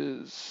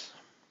Forces.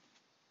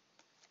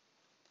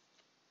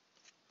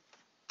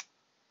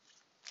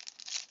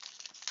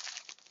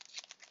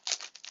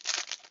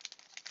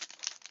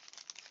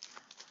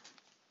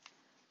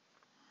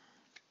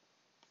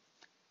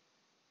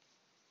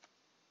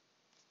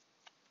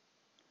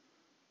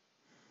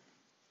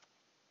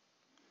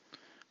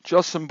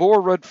 Justin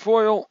Bour, red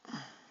foil.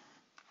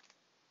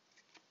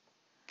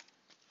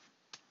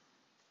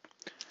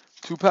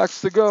 2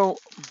 packs to go.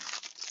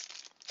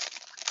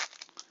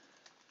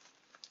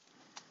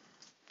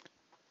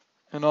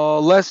 And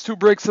last two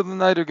breaks of the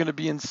night are going to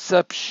be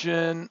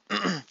Inception.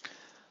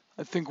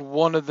 I think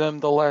one of them,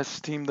 the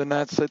last team, the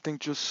Nats, I think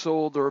just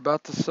sold or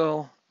about to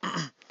sell.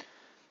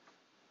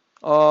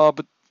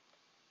 But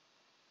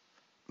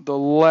the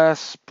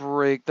last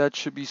break, that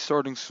should be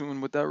starting soon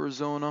with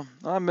Arizona.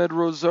 Ahmed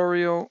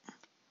Rosario.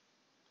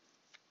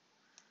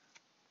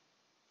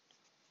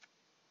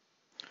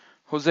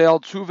 Jose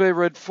Altuve,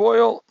 red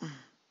foil.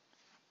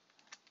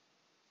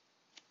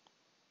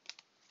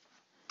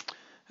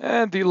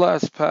 And the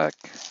last pack.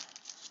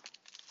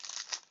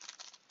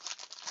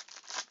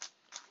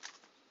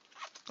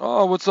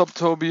 Oh, what's up,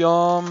 Toby?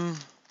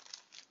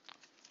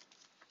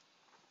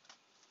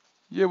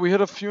 Yeah, we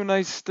hit a few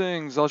nice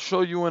things. I'll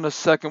show you in a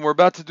second. We're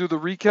about to do the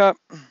recap.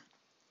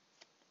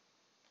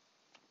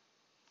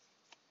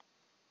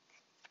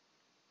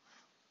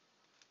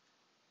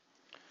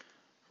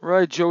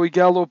 Right, Joey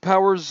Gallo,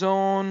 Power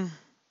Zone.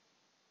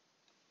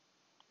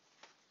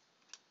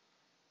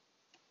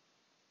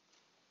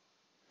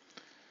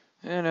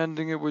 And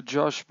ending it with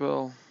Josh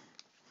Bell.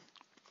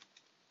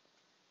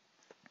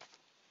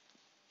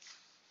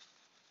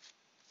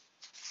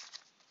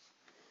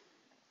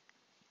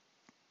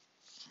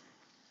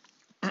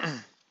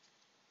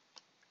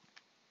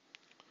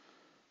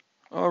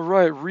 All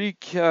right,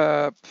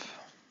 recap.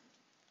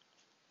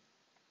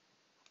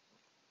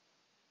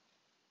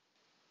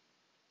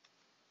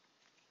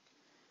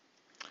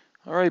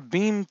 All right,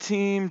 Beam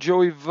Team,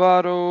 Joey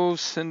Votto,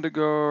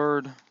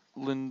 Syndergaard,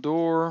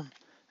 Lindor,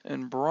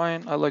 and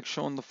Bryant. I like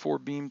showing the 4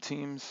 Beam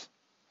teams.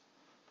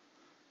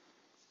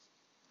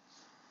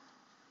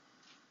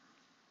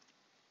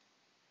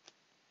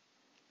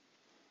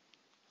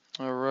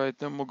 All right,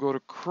 then we'll go to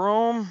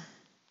Chrome.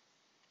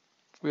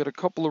 We had a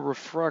couple of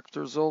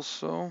refractors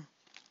also.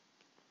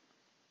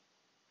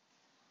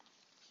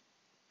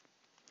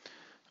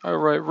 All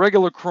right,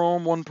 regular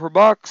Chrome, 1 per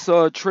box.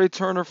 Trey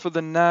Turner for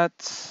the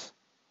Nats.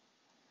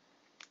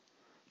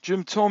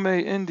 Jim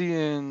Thome,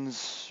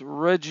 Indians.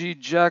 Reggie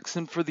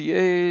Jackson for the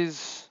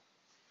A's.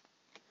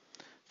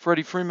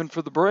 Freddie Freeman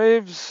for the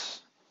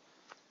Braves.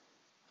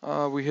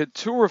 We had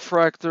 2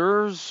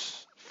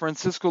 refractors.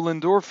 Francisco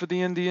Lindor for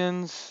the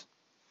Indians.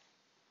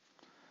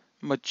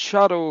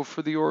 Machado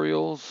for the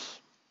Orioles.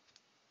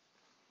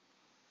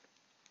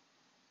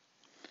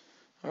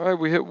 All right,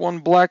 we hit 1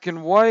 black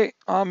and white.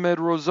 Ahmed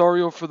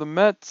Rosario for the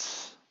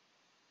Mets.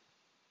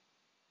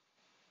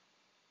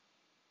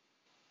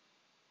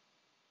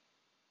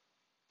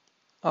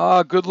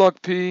 Good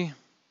luck, P.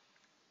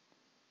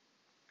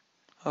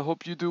 I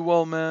hope you do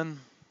well, man.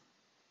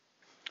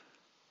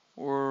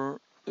 Or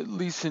at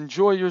least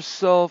enjoy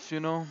yourself, you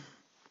know.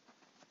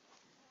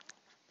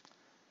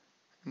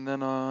 And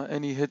then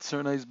any hits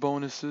are nice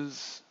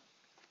bonuses.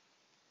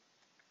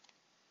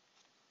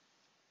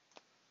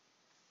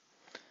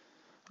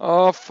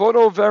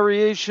 Photo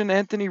variation,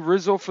 Anthony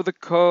Rizzo for the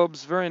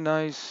Cubs. Very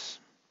nice.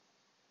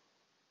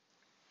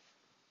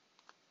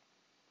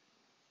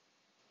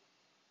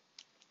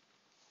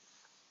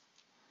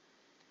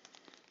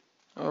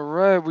 All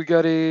right, we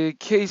got a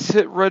case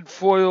hit red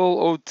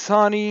foil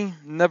Ohtani.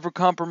 Never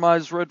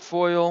compromised red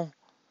foil.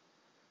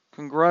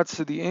 Congrats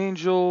to the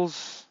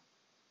Angels.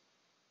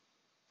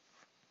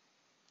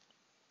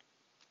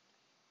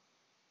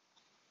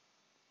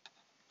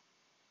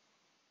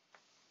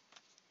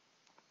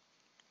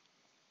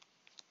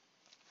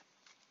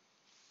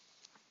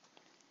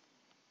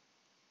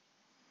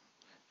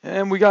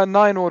 And we got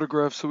 9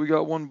 autographs, so we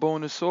got 1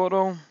 bonus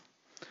auto.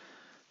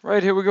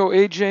 Right, here we go.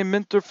 AJ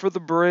Minter for the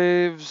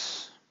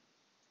Braves.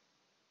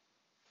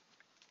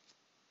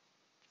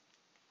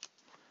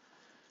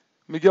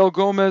 Miguel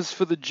Gomez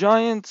for the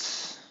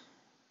Giants.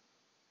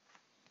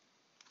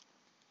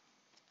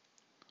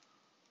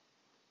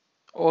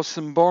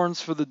 Austin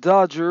Barnes for the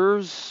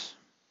Dodgers.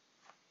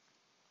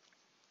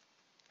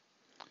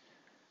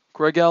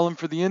 Greg Allen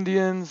for the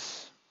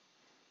Indians.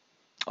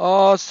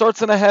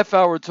 Starts in a half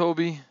hour,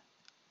 Toby.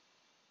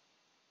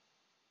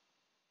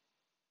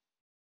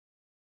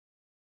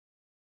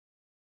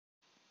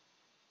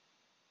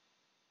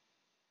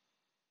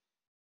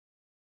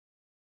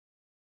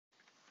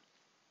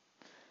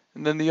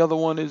 And then the other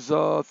one is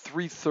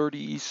 3:30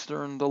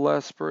 Eastern, the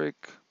last break.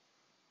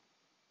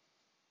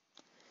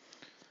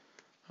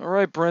 All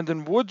right,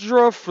 Brandon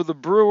Woodruff for the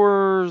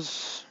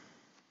Brewers.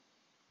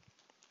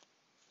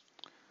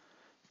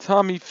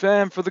 Tommy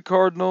Pham for the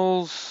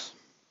Cardinals.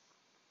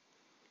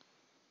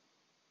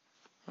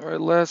 All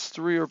right, last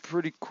 3 are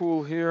pretty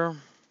cool here.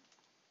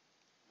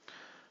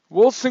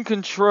 Wilson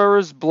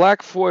Contreras,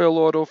 black foil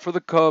auto for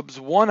the Cubs,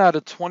 1 out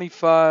of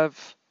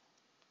 25.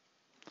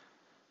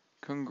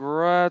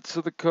 Congrats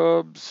to the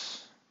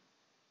Cubs.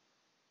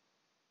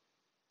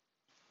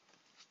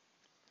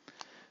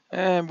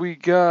 And we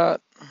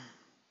got,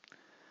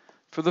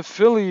 for the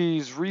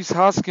Phillies, Rhys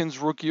Hoskins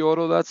rookie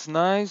auto. That's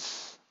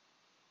nice.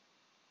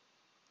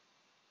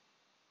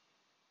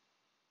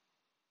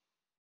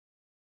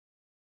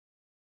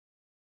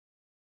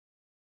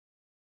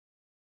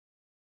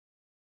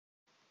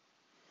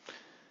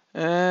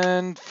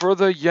 And for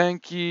the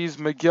Yankees,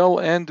 Miguel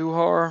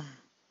Andujar.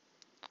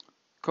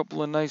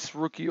 Couple of nice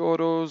rookie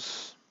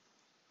autos.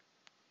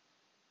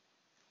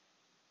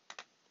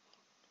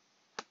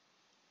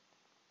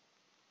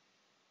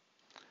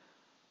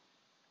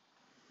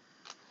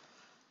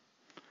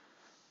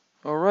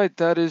 All right,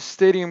 that is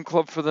Stadium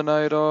Club for the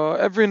night.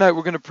 Every night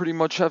we're going to pretty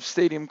much have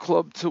Stadium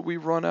Club till we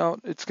run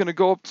out. It's going to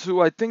go up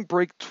to, I think,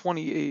 break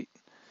 28.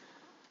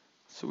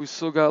 So we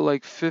still got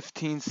like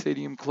 15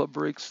 Stadium Club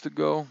breaks to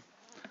go.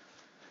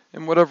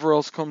 And whatever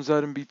else comes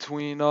out in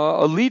between.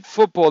 Elite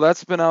Football,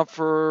 that's been out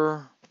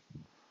for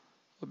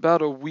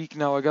about a week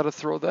now. I got to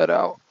throw that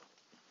out.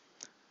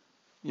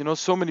 You know,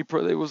 so many,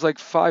 it was like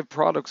 5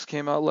 products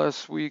came out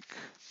last week.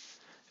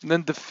 And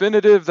then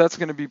Definitive, that's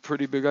going to be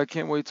pretty big. I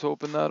can't wait to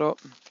open that up.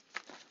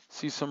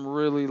 See some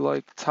really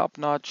like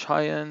top-notch,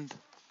 high-end.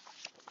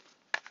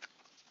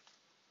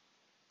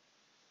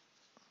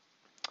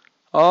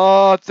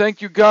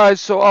 Thank you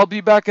guys. So I'll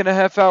be back in a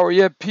half hour.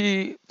 Yeah,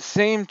 P,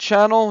 same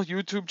channel,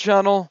 YouTube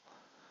channel.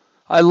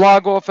 I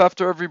log off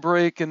after every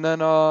break and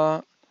then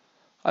I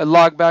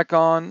log back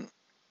on,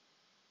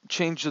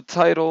 change the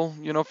title.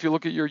 You know, if you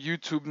look at your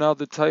YouTube now,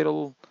 the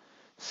title,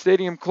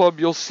 Stadium Club,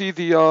 you'll see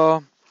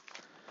the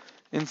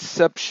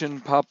Inception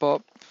pop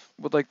up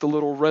with like the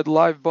little red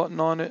live button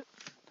on it.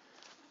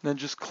 Then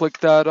just click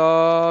that.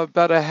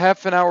 About a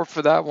half an hour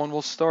for that one.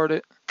 We'll start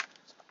it.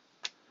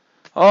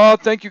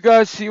 Thank you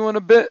guys. See you in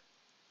a bit.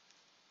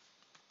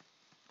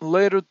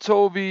 Later,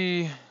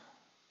 Toby.